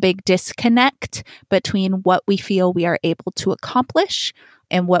a big disconnect between what we feel we are able to accomplish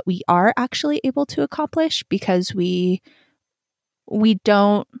and what we are actually able to accomplish, because you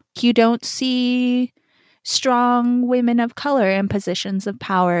don't see strong women of color in positions of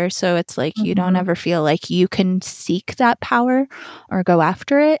power. So it's like you don't ever feel like you can seek that power or go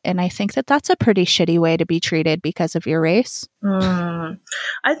after it. And I think that that's a pretty shitty way to be treated because of your race.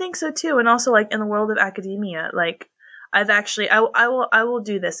 I think so too. And also like in the world of academia, like I've actually, I will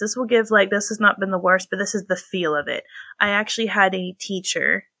do this. This will give like, this has not been the worst, but this is the feel of it. I actually had a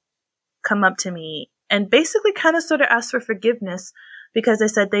teacher come up to me and basically kind of sort of ask for forgiveness, because they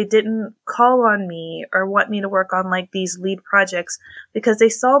said they didn't call on me or want me to work on like these lead projects because they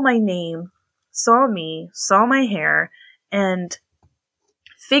saw my name, saw me, saw my hair, and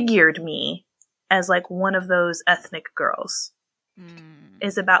figured me as like one of those ethnic girls.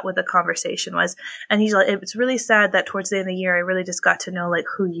 Is about what the conversation was. And he's like, it's really sad that towards the end of the year, I really just got to know like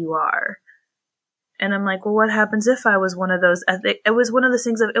who you are. And I'm like, well, what happens if I was one of those ethnic? It was one of the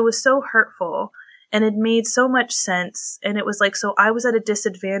things it was so hurtful. And it made so much sense. And it was like, so I was at a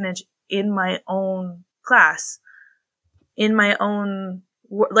disadvantage in my own class, in my own,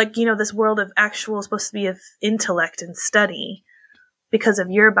 like, you know, this world of actual supposed to be of intellect and study because of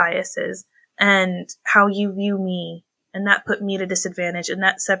your biases and how you view me. And that put me at a disadvantage, and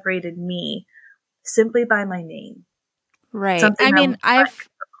that separated me simply by my name. Right. I mean,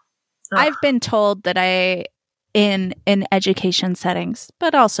 I've been told that in education settings,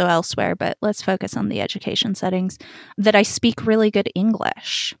 but also elsewhere, but let's focus on the education settings, that I speak really good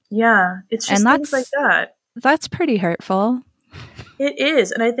English. Yeah, it's just things like that. That's pretty hurtful. It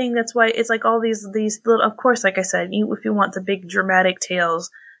is, and I think that's why it's like all these little. Of course, like I said, if you want the big dramatic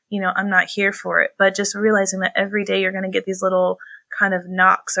tales, I'm not here for it. But just realizing that every day you're going to get these little kind of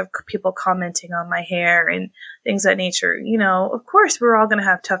knocks of people commenting on my hair and things of that nature. Of course, we're all going to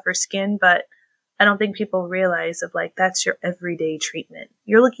have tougher skin, but I don't think people realize of like that's your everyday treatment.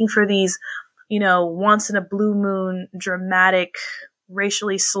 You're looking for these, once in a blue moon, dramatic,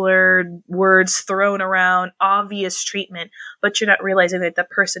 racially slurred words thrown around, obvious treatment, but you're not realizing that the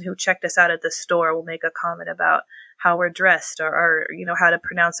person who checked us out at the store will make a comment about how we're dressed or how to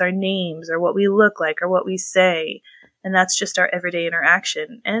pronounce our names or what we look like or what we say. And that's just our everyday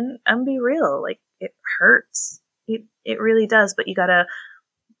interaction. And I'm be real, like it hurts. It really does, but you got to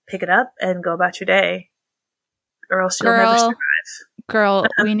pick it up and go about your day or else you'll never survive. Girl,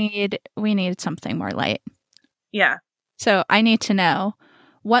 we need something more light. Yeah. So I need to know,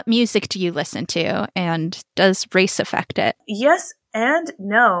 what music do you listen to, and does race affect it? Yes and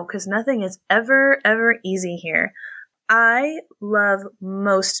no, because nothing is ever easy here. I love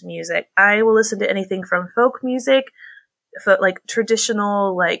most music. I will listen to anything from folk music, like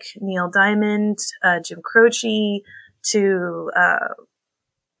traditional, like Neil Diamond, Jim Croce, to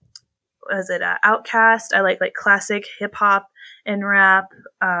Outkast. I like classic hip hop and rap.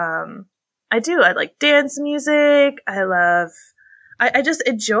 I like dance music. I just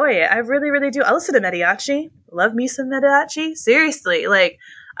enjoy it. I really, really do. I listen to mariachi. Love me some mariachi. Seriously.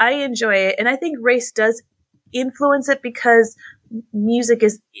 I enjoy it. And I think race does influence it because music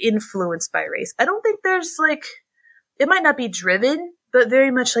is influenced by race. I don't think there's it might not be driven, but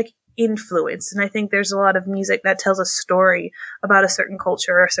very much influence. And I think there's a lot of music that tells a story about a certain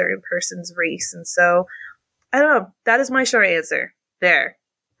culture or a certain person's race. And so, I don't know. That is my short answer. There.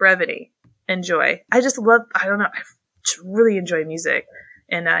 Brevity. Enjoy. I just really enjoy music,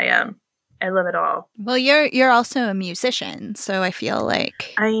 and I love it all. Well, you're also a musician, so I feel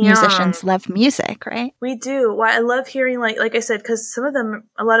like musicians love music, right? We do. Well, I love hearing like I said, because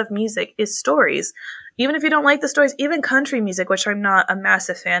a lot of music is stories. Even if you don't like the stories, even country music, which I'm not a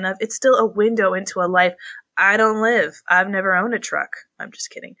massive fan of, it's still a window into a life I don't live. I've never owned a truck. I'm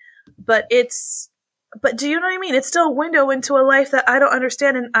just kidding. But do you know what I mean? It's still a window into a life that I don't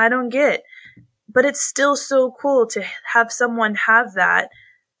understand and I don't get. But it's still so cool to have someone have that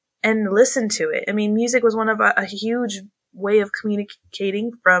and listen to it. I mean, music was one of a huge way of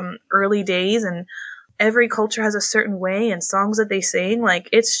communicating from early days, and every culture has a certain way and songs that they sing.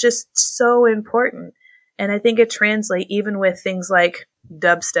 It's just so important. And I think it translates even with things like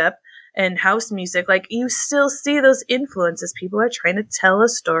dubstep and house music. You still see those influences. People are trying to tell a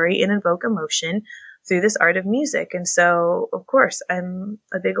story and invoke emotion through this art of music. And so, of course, I'm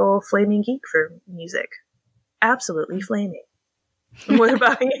a big old flaming geek for music. Absolutely flaming. What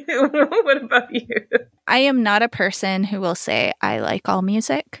about you? What about you? I am not a person who will say I like all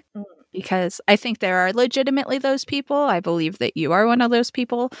music, because I think there are legitimately those people. I believe that you are one of those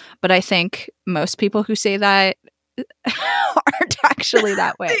people, but I think most people who say that aren't actually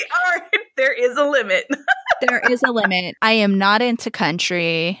that way. They are. There is a limit. There is a limit. I am not into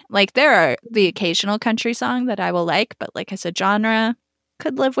country. There are the occasional country song that I will like, but as a genre,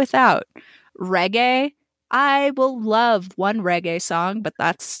 could live without. Reggae, I will love one reggae song, but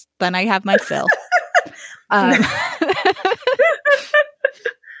then I have my fill.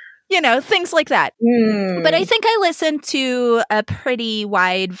 Things like that. But I think I listen to a pretty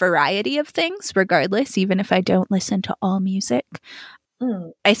wide variety of things, regardless, even if I don't listen to all music.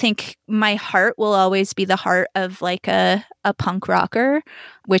 I think my heart will always be the heart of a punk rocker,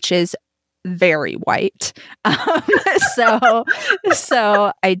 which is very white. So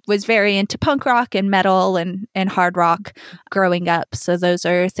I was very into punk rock and metal and hard rock growing up. So those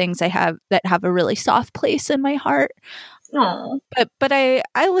are things I have that have a really soft place in my heart. Aww. But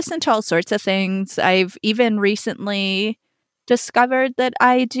I listen to all sorts of things. I've even recently discovered that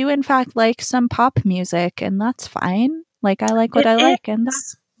I do in fact like some pop music, and that's fine. I like what I like, and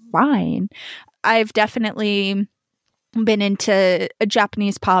that's fine. I've definitely been into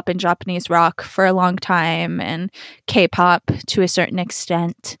Japanese pop and Japanese rock for a long time, and K-pop to a certain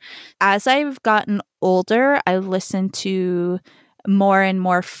extent. As I've gotten older, I listen to more and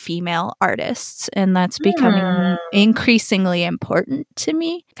more female artists, and that's becoming increasingly important to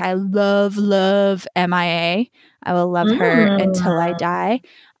me. I love MIA. I will love her until I die.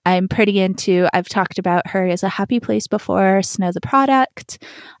 I'm pretty into, I've talked about her as A Happy Place before, Snow the Product,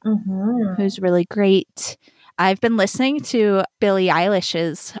 who's really great. I've been listening to Billie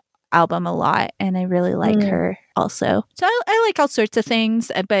Eilish's album a lot, and I really like her also. So I like all sorts of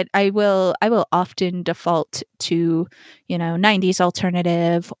things, but I will often default to, 90s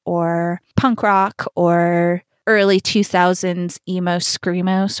alternative or punk rock or early 2000s emo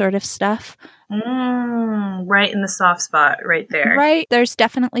screamo sort of stuff. Right in the soft spot right there. Right. There's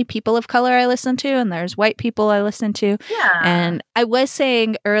definitely people of color I listen to, and there's white people I listen to. Yeah. And I was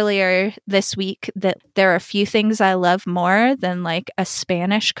saying earlier this week that there are a few things I love more than like a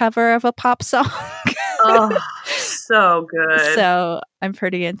Spanish cover of a pop song. Oh, so good. So I'm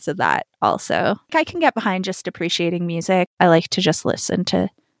pretty into that also. I can get behind just appreciating music. I like to just listen to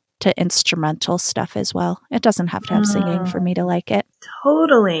instrumental stuff as well. It doesn't have to have singing for me to like it.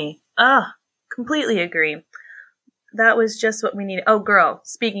 Totally. Completely agree. That was just what we needed. Oh, girl,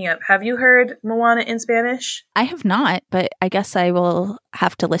 speaking of, have you heard Moana in Spanish? I have not, but I guess I will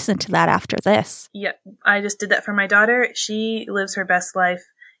have to listen to that after this. Yep. I just did that for my daughter. She lives her best life.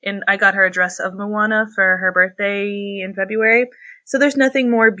 And I got her a dress of Moana for her birthday in February. So there's nothing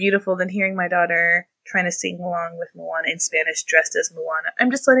more beautiful than hearing my daughter trying to sing along with Moana in Spanish dressed as Moana.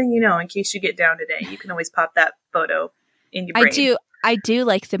 I'm just letting you know in case you get down today. You can always pop that photo in your brain. I do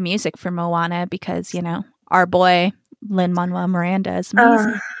like the music for Moana because, you know, our boy Lin-Manuel Miranda is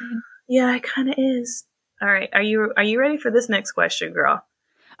amazing. Yeah, it kind of is. All right. Are you ready for this next question, girl?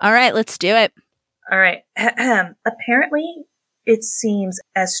 All right, let's do it. All right. Apparently, it seems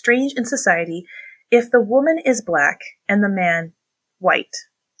as strange in society if the woman is black and the man white.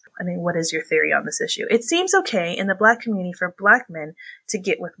 I mean, what is your theory on this issue? It seems okay in the black community for black men to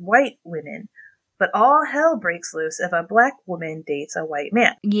get with white women, but all hell breaks loose if a black woman dates a white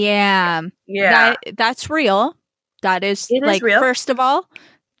man. Yeah. That's real. That is, it like, is real. First of all,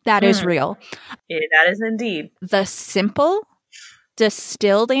 that is real. That is indeed. The simple,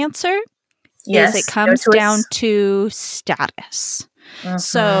 distilled answer is it comes down to status.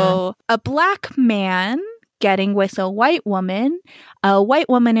 So a black man getting with a white woman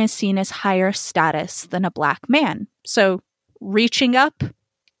is seen as higher status than a black man. So reaching up,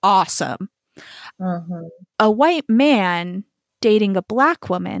 awesome. A white man dating a black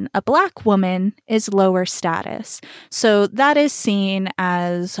woman is lower status. So that is seen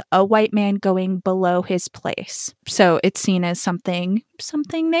as a white man going below his place. So it's seen as something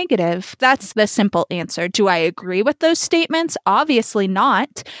negative. That's the simple answer. Do I agree with those statements? Obviously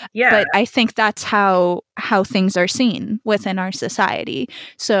not. Yeah. But I think that's how things are seen within our society.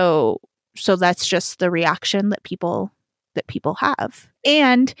 So that's just the reaction that people have.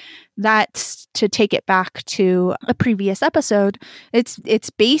 And that's, to take it back to a previous episode, it's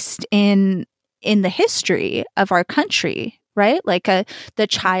based in the history of our country, right? Like the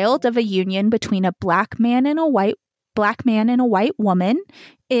child of a union between a black man and a white woman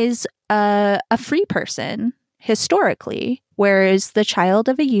is a free person historically, whereas the child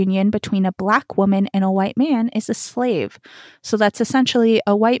of a union between a black woman and a white man is a slave. So that's essentially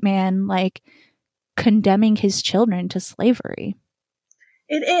a white man, like, condemning his children to slavery.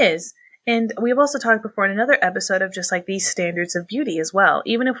 It is. And we've also talked before in another episode of just like these standards of beauty as well.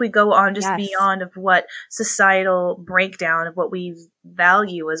 Even if we go on just beyond of what societal breakdown of what we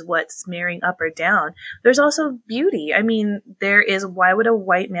value as what's marrying up or down, there's also beauty. I mean, why would a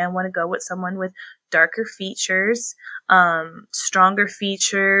white man want to go with someone with darker features, stronger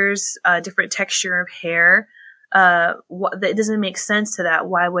features, different texture of hair? That doesn't make sense to that.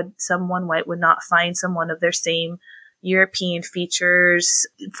 Why would someone white would not find someone of their same European features,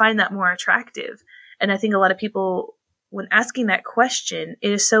 find that more attractive? And I think a lot of people, when asking that question,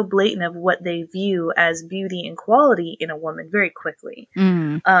 it is so blatant of what they view as beauty and quality in a woman very quickly.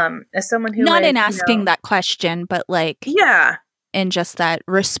 As someone who not in asking that question, but like in just that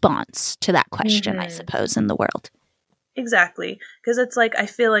response to that question, I suppose, in the world. Exactly. Because it's like, I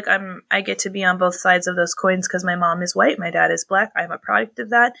feel like I get to be on both sides of those coins because my mom is white, my dad is black. I'm a product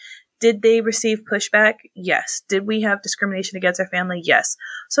of that. Did they receive pushback? Yes. Did we have discrimination against our family? Yes.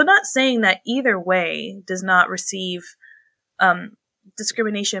 So not saying that either way does not receive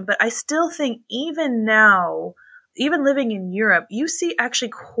discrimination, but I still think even now, even living in Europe, you see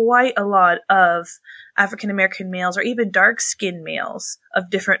actually quite a lot of African-American males or even dark-skinned males of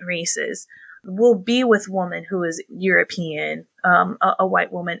different races will be with woman who is European, a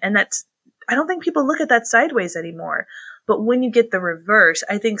white woman. And I don't think people look at that sideways anymore. But when you get the reverse,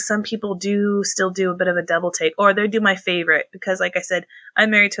 I think some people do still do a bit of a double take, or they do my favorite, because like I said, I'm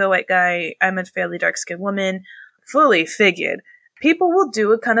married to a white guy. I'm a fairly dark-skinned woman, fully figured. People will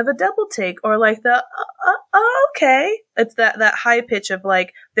do a kind of a double take, or like okay. It's that high pitch of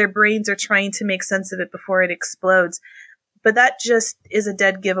like their brains are trying to make sense of it before it explodes. But that just is a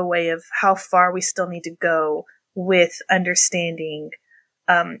dead giveaway of how far we still need to go with understanding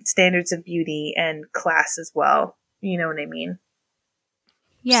standards of beauty and class as well. You know what I mean?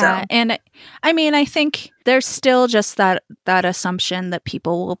 Yeah, so. and I mean, I think there's still just that assumption that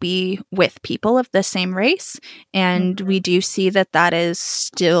people will be with people of the same race, and we do see that is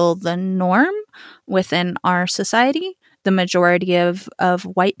still the norm within our society. The majority of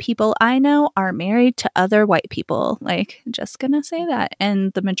white people I know are married to other white people. Like, just gonna say that.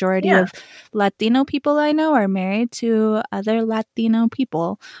 And the majority of Latino people I know are married to other Latino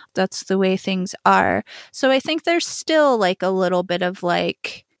people. That's the way things are. So I think there's still like a little bit of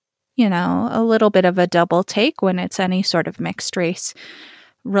like, you know, a little bit of a double take when it's any sort of mixed race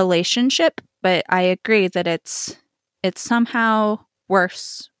relationship. But I agree that it's somehow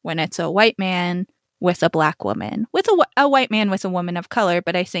worse when it's a white man with a black woman, with a white man with a woman of color.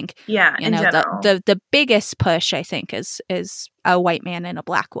 But I think, you know, the biggest push, I think, is a white man and a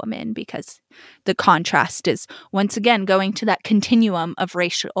black woman, because the contrast is, once again, going to that continuum of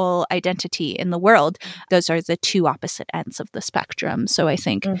racial identity in the world. Those are the two opposite ends of the spectrum. So I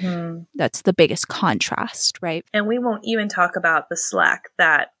think that's the biggest contrast, right? And we won't even talk about the slack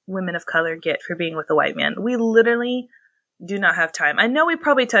that women of color get for being with a white man. We literally do not have time. I know we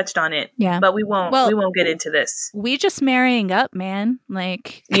probably touched on it, but we won't. We won't get into this. We just marrying up, man.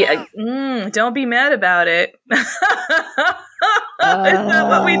 Like, yeah, don't be mad about it. Is that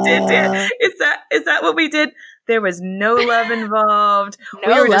what we did? Is that what we did? There was no love involved.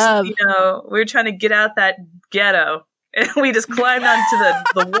 No we were love. Just, we were trying to get out that ghetto, and we just climbed onto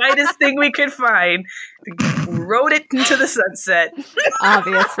the whitest thing we could find, rode it into the sunset.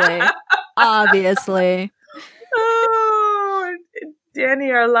 Obviously. Oh,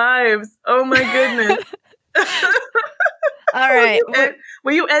 Danny, our lives. Oh my goodness. All right.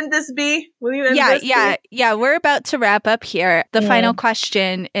 Will you end this, B? Will you end this? Yeah. We're about to wrap up here. The final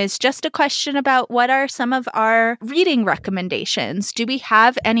question is just a question about what are some of our reading recommendations? Do we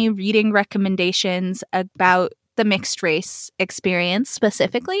have any reading recommendations about the mixed race experience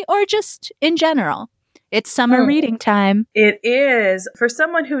specifically, or just in general? It's summer reading time. It is. For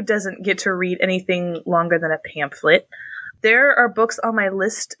someone who doesn't get to read anything longer than a pamphlet, there are books on my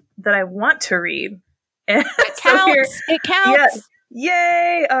list that I want to read. It counts. It counts.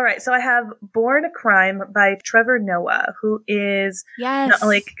 Yay. All right. So I have Born a Crime by Trevor Noah, who is not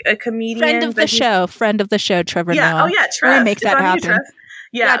like a comedian. Friend of the show, Trevor Noah. Oh, yeah. Trev. We're make that happen. Trev?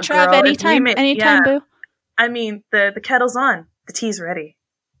 Yeah, Trev, girl, anytime, boo. I mean, the kettle's on. The tea's ready.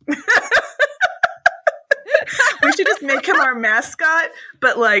 We should just make him our mascot,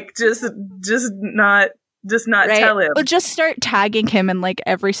 but like just not tell him. We'll just start tagging him in like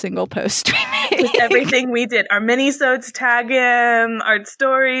every single post we made. With everything we did. Our minisodes, tag him, our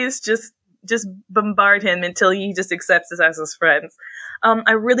stories, just bombard him until he just accepts us as his friends.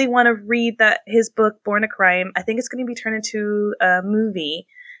 I really want to read his book, Born a Crime. I think it's going to be turned into a movie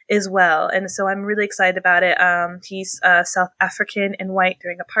as well. And so I'm really excited about it. He's South African and white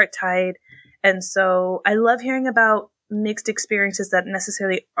during apartheid. And so I love hearing about mixed experiences that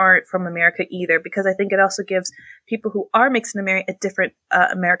necessarily aren't from America either, because I think it also gives people who are mixed in America a different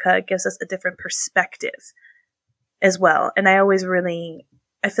it gives us a different perspective as well. And I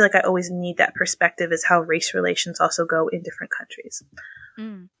feel like I always need that perspective, is how race relations also go in different countries.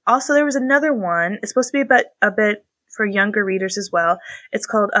 Also, there was another one. It's supposed to be a bit for younger readers as well. It's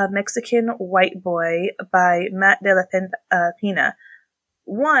called Mexican White Boy by Matt de la Pena.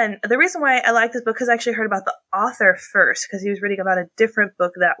 The reason why I like this book is I actually heard about the author first, because he was reading about a different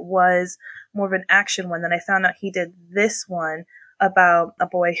book that was more of an action one. Then I found out he did this one about a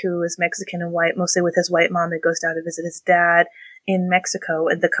boy who is Mexican and white, mostly with his white mom, that goes down to visit his dad in Mexico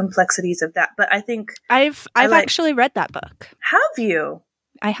and the complexities of that. But I think I've actually read that book. Have you?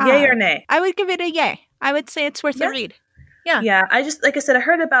 I have. Yay or nay? I would give it a yay. I would say it's worth a read. Yeah. I just, like I said, I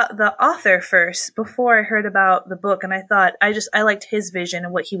heard about the author first before I heard about the book. And I thought, I liked his vision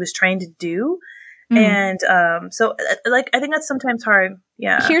and what he was trying to do. And so I think that's sometimes hard.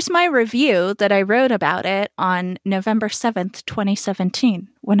 Yeah. Here's my review that I wrote about it on November 7th, 2017,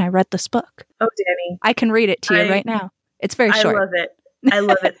 when I read this book. Oh, Danny. I can read it to you right now. It's very short. I love it. I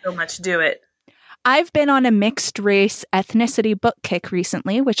love it so much. Do it. I've been on a mixed race ethnicity book kick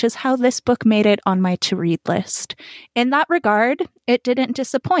recently, which is how this book made it on my to-read list. In that regard, it didn't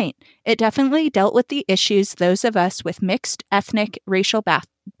disappoint. It definitely dealt with the issues those of us with mixed ethnic racial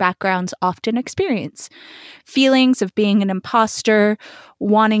backgrounds often experience. Feelings of being an imposter,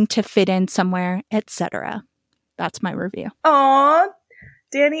 wanting to fit in somewhere, etc. That's my review. Aw,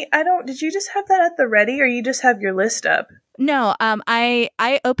 Danny, did you just have that at the ready, or you just have your list up? No, I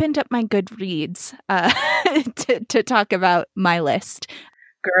opened up my Goodreads to talk about my list.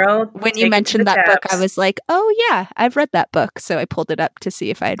 Girl, when you mentioned that book, I was like, oh yeah, I've read that book. So I pulled it up to see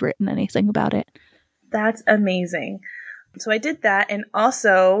if I had written anything about it. That's amazing. So I did that, and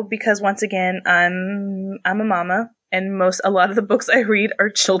also because once again I'm a mama, and a lot of the books I read are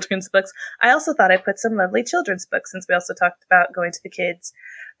children's books. I also thought I'd put some lovely children's books, since we also talked about going to the kids.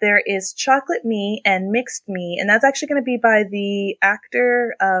 There is Chocolate Me and Mixed Me, and that's actually going to be by the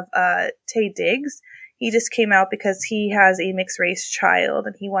actor of Taye Diggs. He just came out because he has a mixed race child,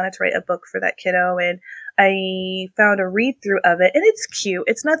 and he wanted to write a book for that kiddo, and I found a read through of it, and it's cute.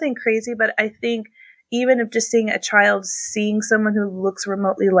 It's nothing crazy, but I think even if just seeing a child seeing someone who looks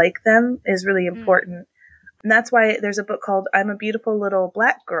remotely like them is really important. And that's why there's a book called I'm a Beautiful Little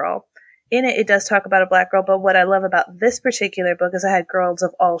Black Girl. In it, it does talk about a black girl, but what I love about this particular book is I had girls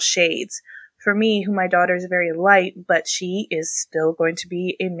of all shades. For me, who my daughter is very light, but she is still going to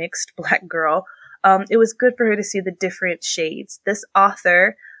be a mixed black girl, it was good for her to see the different shades. This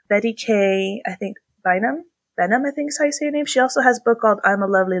author, Betty K., I think Benham, I think is how you say her name. She also has a book called I'm a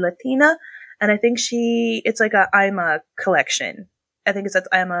Lovely Latina, and I think it's like a I'm a collection. I think it's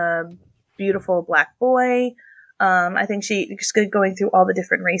I'm a Beautiful Black Boy. I think she's going through all the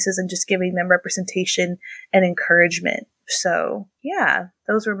different races and just giving them representation and encouragement. So yeah,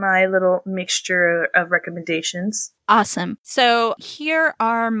 those were my little mixture of recommendations. Awesome. So here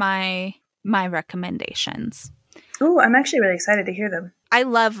are my recommendations. Ooh, I'm actually really excited to hear them. I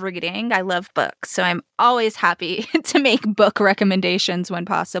love reading. I love books. So I'm always happy to make book recommendations when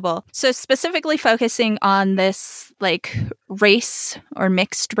possible. So specifically focusing on this like race or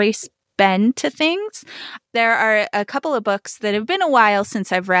mixed race bend to things, there are a couple of books that have been a while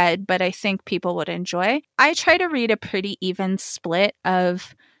since I've read, but I think people would enjoy. I try to read a pretty even split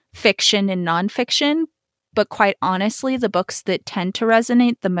of fiction and nonfiction, but quite honestly, the books that tend to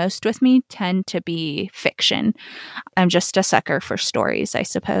resonate the most with me tend to be fiction. I'm just a sucker for stories, I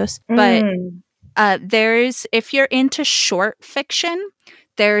suppose. But if you're into short fiction,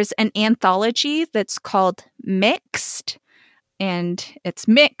 there's an anthology that's called Mixed. And it's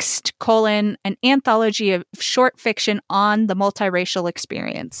Mixed, an anthology of short fiction on the multiracial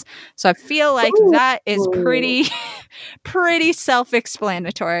experience. So I feel like that is pretty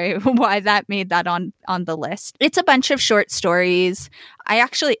self-explanatory why that made that on the list. It's a bunch of short stories. I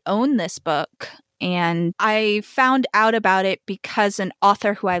actually own this book, and I found out about it because an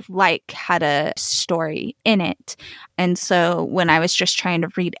author who I like had a story in it. And so when I was just trying to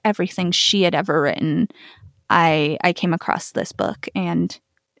read everything she had ever written, I came across this book, and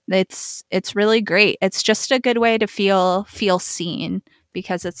it's really great. It's just a good way to feel seen,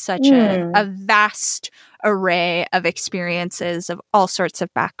 because it's such a vast array of experiences of all sorts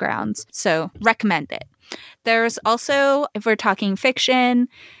of backgrounds. So recommend it. There's also, if we're talking fiction,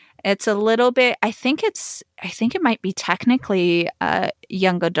 it's a little bit, I think it might be technically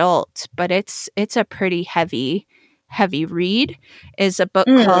young adult, but it's a pretty heavy read, is a book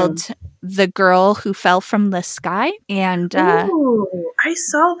called The Girl Who Fell from the Sky. And ooh, I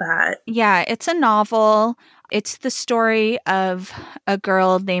saw that. Yeah, it's a novel. It's the story of a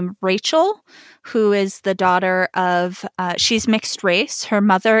girl named Rachel, who is the daughter of, she's mixed race. Her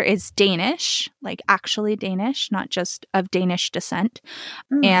mother is Danish, like actually Danish, not just of Danish descent.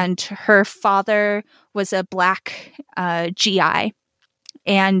 And her father was a black GI.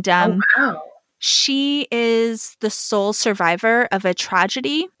 And wow. She is the sole survivor of a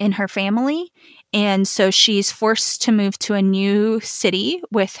tragedy in her family. And so she's forced to move to a new city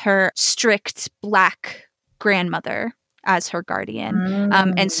with her strict black grandmother as her guardian.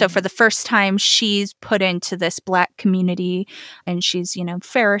 And so for the first time, she's put into this black community, and she's,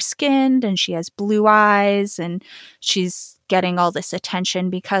 fairer skinned, and she has blue eyes, and she's getting all this attention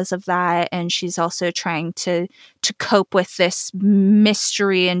because of that. And she's also trying to cope with this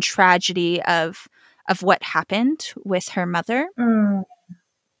mystery and tragedy of what happened with her mother.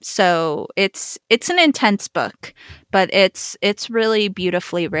 So it's an intense book, but it's really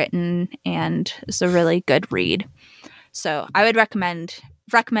beautifully written, and it's a really good read. So I would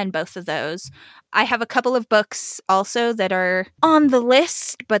recommend both of those. I have a couple of books also that are on the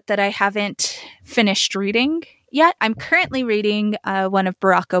list, but that I haven't finished reading yet. I'm currently reading one of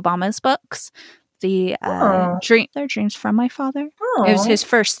Barack Obama's books, Their Dreams from My Father. Aww. It was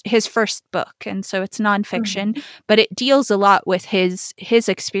his first book, and so it's nonfiction, but it deals a lot with his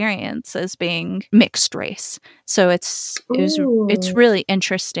experience as being mixed race. So it's really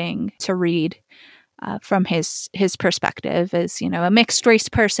interesting to read. From his perspective as, a mixed race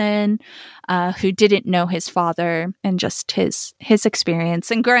person who didn't know his father, and just his experience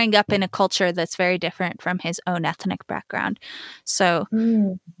and growing up in a culture that's very different from his own ethnic background. So,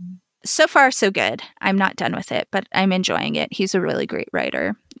 so far so good. I'm not done with it, but I'm enjoying it. He's a really great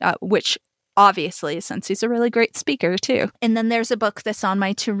writer, which obviously, since he's a really great speaker too. And then there's a book that's on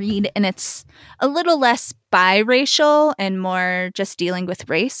my to read, and it's a little less biracial and more just dealing with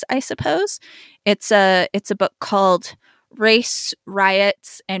race, I suppose. It's a book called Race,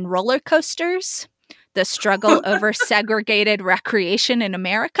 Riots, and Roller Coasters: The Struggle Over Segregated Recreation in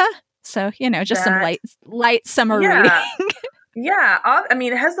America. So, just some light summer reading. Yeah. I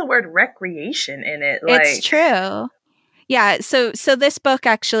mean, it has the word recreation in it. It's true. Yeah, so this book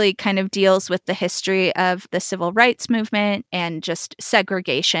actually kind of deals with the history of the civil rights movement and just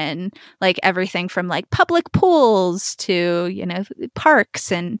segregation, like everything from like public pools to, parks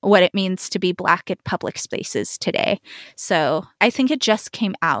and what it means to be Black in public spaces today. So I think it just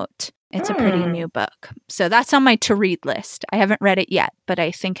came out. It's a pretty new book. So that's on my to read list. I haven't read it yet, but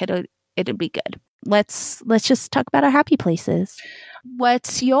I think it'll be good. Let's just talk about our happy places.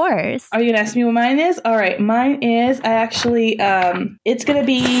 What's yours? Are you going to ask me what mine is? All right. Mine is, I actually, it's going to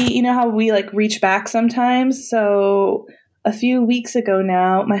be, how we like reach back sometimes. So a few weeks ago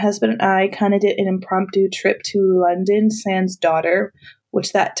now, my husband and I kind of did an impromptu trip to London, sans daughter,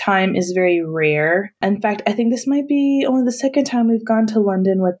 which that time is very rare. In fact, I think this might be only the second time we've gone to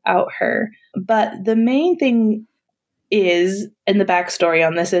London without her. But the main thing is, and the backstory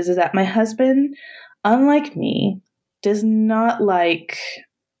on this is that my husband, unlike me, does not like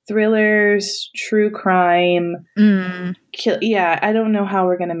thrillers, true crime. I don't know how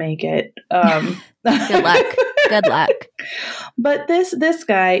we're going to make it. Good luck. But this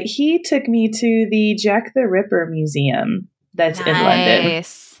guy, he took me to the Jack the Ripper Museum that's in London.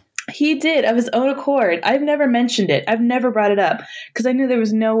 He did, of his own accord. I've never mentioned it. I've never brought it up because I knew there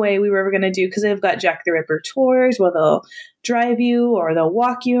was no way we were ever going to do, because they've got Jack the Ripper tours where they'll drive you or they'll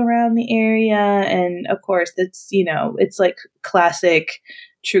walk you around the area. And of course, it's, it's like classic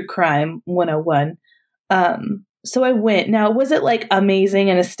true crime 101. So I went. Now, was it like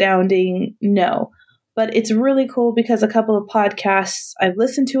amazing and astounding? No. But it's really cool because a couple of podcasts I've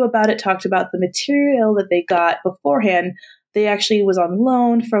listened to about it talked about the material that they got beforehand. They actually was on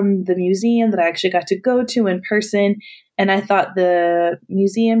loan from the museum that I actually got to go to in person. And I thought the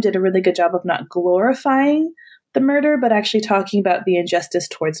museum did a really good job of not glorifying the murder, but actually talking about the injustice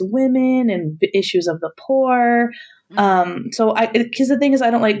towards women and the issues of the poor. Because the thing is, I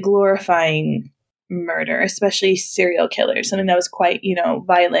don't like glorifying murder, especially serial killers. Something that was quite,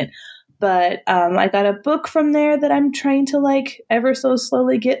 violent. But I got a book from there that I'm trying to like ever so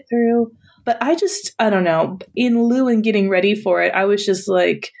slowly get through. But I don't know, in lieu and getting ready for it, I was just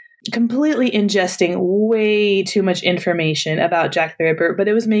like completely ingesting way too much information about Jack the Ripper, but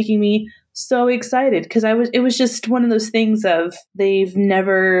it was making me so excited because it was just one of those things of they've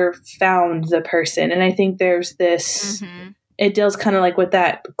never found the person. And I think there's this, it deals kind of like with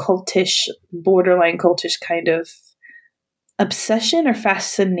that borderline cultish kind of obsession or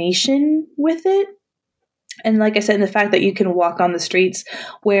fascination with it. And like I said, the fact that you can walk on the streets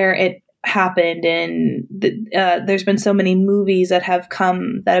where it happened, and there's been so many movies that have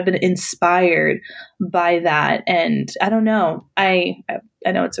been inspired by that. And I don't know, I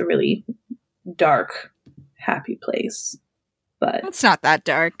know it's a really dark, happy place, but it's not that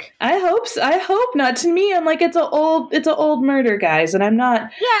dark. I hope not. To me, I'm like, it's an old murder, guys, and I'm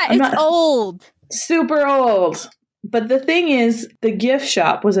not. Yeah, it's old, super old. But the thing is, the gift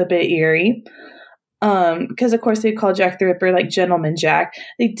shop was a bit eerie. Because of course they call Jack the Ripper like Gentleman Jack.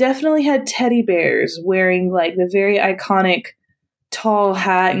 They definitely had teddy bears wearing like the very iconic tall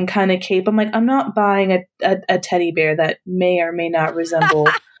hat and kind of cape. I'm like, I'm not buying a teddy bear that may or may not resemble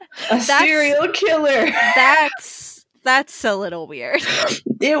a serial killer. That's a little weird.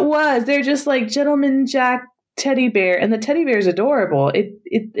 It was. They're just like Gentleman Jack teddy bear, and the teddy bear is adorable.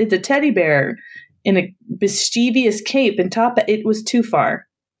 It's a teddy bear in a mischievous cape and top. It was too far.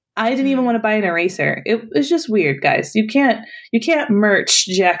 I didn't even want to buy an eraser. It was just weird, guys. You can't merch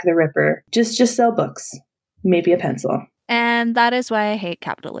Jack the Ripper. Just sell books. Maybe a pencil. And that is why I hate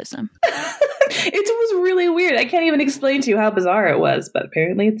capitalism. It was really weird. I can't even explain to you how bizarre it was, but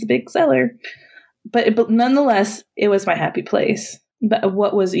apparently it's a big seller. But nonetheless, it was my happy place. But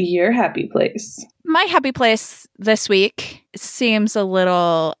what was your happy place? My happy place this week seems a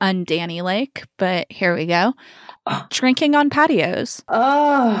little un-Danny-like, but here we go. Drinking on patios.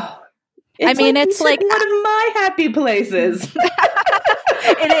 Oh, it's like one of my happy places.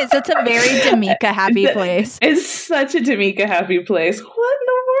 It is. It's a very D'Amica happy place. It's such a D'Amica happy place. What in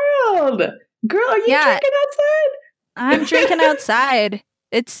the world? Girl, are you drinking outside? I'm drinking outside.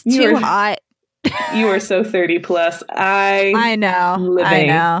 It's too hot. You are so 30 plus. I know.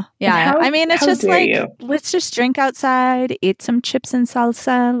 Yeah. It's just like, let's just drink outside, eat some chips and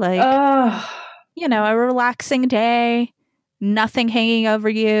salsa. Like, a relaxing day, nothing hanging over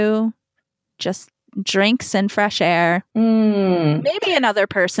you, just drinks and fresh air. Maybe another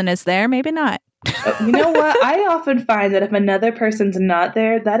person is there, maybe not. You know what? I often find that if another person's not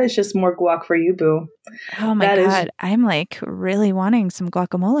there, that is just more guac for you, boo. Oh my God. I'm like really wanting some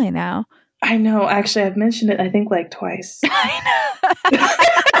guacamole now. I know. Actually, I've mentioned it, I think, like twice. I know.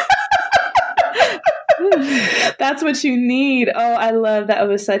 That's what you need. Oh, I love that. It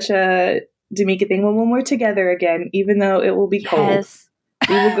was such a Damika thing. When we're together again, even though it will be cold,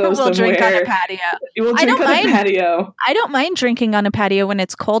 we will go somewhere. Drink on a patio. We'll drink on a patio. I don't mind drinking on a patio when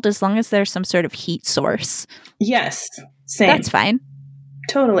it's cold, as long as there's some sort of heat source. Yes, same. That's fine.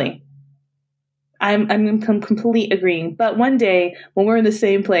 Totally. I'm completely agreeing. But one day, when we're in the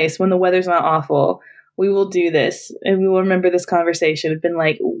same place, when the weather's not awful, we will do this, and we will remember this conversation. It's been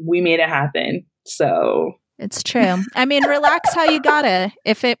like, we made it happen. So it's true. I mean, relax how you gotta.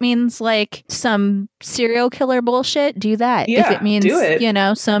 If it means like some serial killer bullshit, do that. Yeah, if it means, do it. You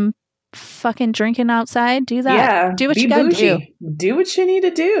know, some fucking drinking outside, do that. Yeah, do what you gotta do. Do what you need to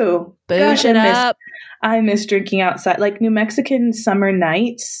do. Bouge it up. I miss drinking outside, like New Mexican summer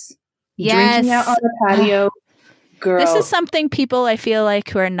nights. Yes. Drinking out on the patio. Girl. This is something people, I feel like,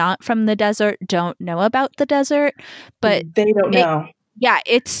 who are not from the desert don't know about the desert, but they don't know. Yeah,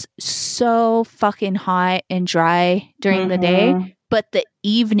 it's so fucking hot and dry during the day, but the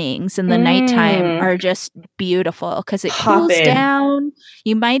evenings and the nighttime are just beautiful because it cools down.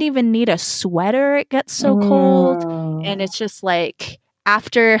 You might even need a sweater. It gets so cold. And it's just like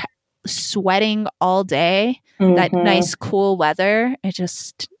after sweating all day, that nice cool weather,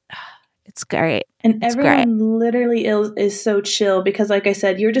 it's great. And everyone literally is so chill because, like I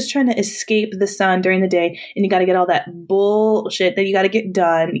said, you're just trying to escape the sun during the day, and you got to get all that bullshit that you got to get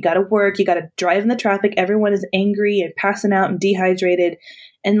done. You got to work. You got to drive in the traffic. Everyone is angry and passing out and dehydrated.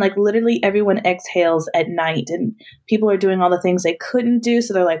 And like literally everyone exhales at night, and people are doing all the things they couldn't do.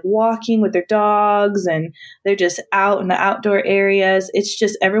 So they're like walking with their dogs, and they're just out in the outdoor areas. It's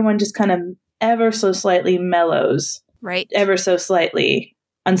just everyone just kind of ever so slightly mellows. Right. Ever so slightly.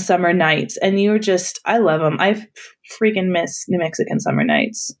 On summer nights, and I love them. I freaking miss New Mexican summer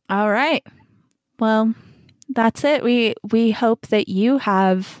nights. All right. Well, that's it. We hope that you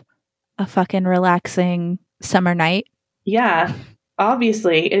have a fucking relaxing summer night. Yeah,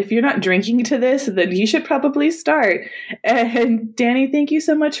 obviously. If you're not drinking to this, then you should probably start. And Danny, thank you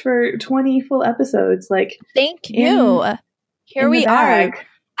so much for 20 full episodes. Like, thank you. Here we are.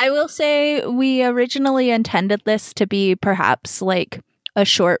 I will say we originally intended this to be perhaps like a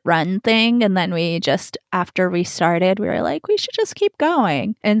short run thing, and then we just, after we started, we were like, we should just keep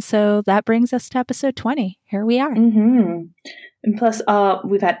going, and so that brings us to episode 20. Here we are. And plus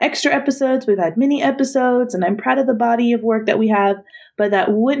we've had extra episodes, we've had mini episodes, and I'm proud of the body of work that we have, but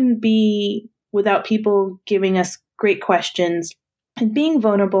that wouldn't be without people giving us great questions and being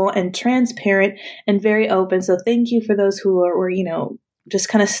vulnerable and transparent and very open. So thank you for those who were just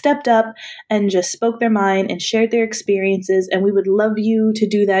kind of stepped up and just spoke their mind and shared their experiences. And we would love you to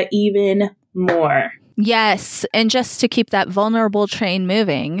do that even more. Yes. And just to keep that vulnerable train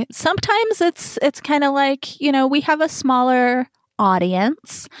moving, sometimes it's kind of like, we have a smaller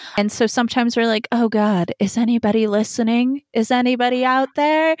audience. And so sometimes we're like, oh God, is anybody listening? Is anybody out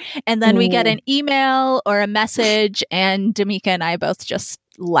there? And then we get an email or a message, and Damika and I both just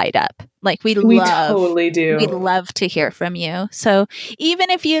light up. Like we totally do. We'd love to hear from you. So even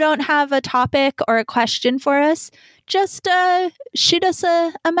if you don't have a topic or a question for us, just shoot us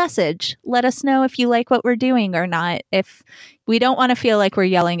a message. Let us know if you like what we're doing or not. If we don't want to feel like we're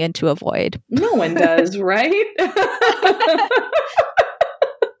yelling into a void. No one does, right?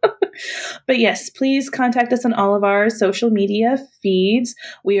 But yes, please contact us on all of our social media feeds.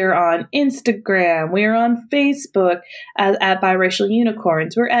 We are on Instagram. We are on Facebook at Biracial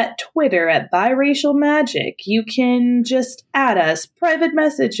Unicorns. We're at Twitter at Biracial Magic. You can just add us, private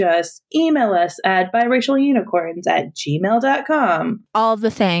message us, email us at biracialunicorns@gmail.com. All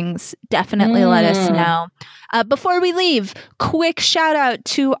the things. Definitely let us know. Before we leave, quick shout out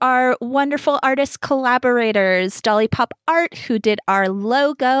to our wonderful artist collaborators, Dolly Pop Art, who did our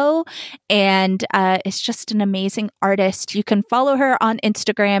logo and is just an amazing artist. You can follow her on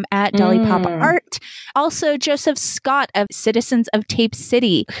Instagram at Dolly Pop Art. Also, Joseph Scott of Citizens of Tape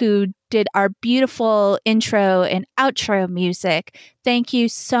City, who did our beautiful intro and outro music. Thank you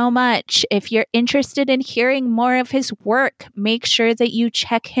so much. If you're interested in hearing more of his work, make sure that you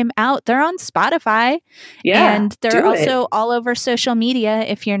check him out. They're on Spotify. Yeah, and they're also all over social media.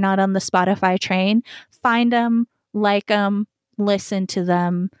 If you're not on the Spotify train, find them, like them, listen to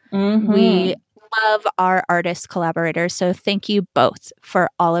them. We love our artist collaborators. So thank you both for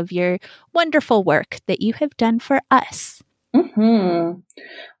all of your wonderful work that you have done for us. Mm-hmm.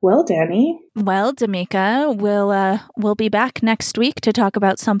 Well, Danny. Well, D'Amica, we'll be back next week to talk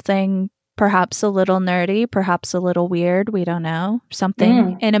about something perhaps a little nerdy, perhaps a little weird. We don't know.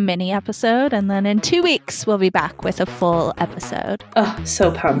 Something in a mini episode. And then in 2 weeks, we'll be back with a full episode. Oh,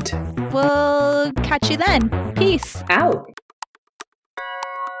 so pumped. We'll catch you then. Peace. Out.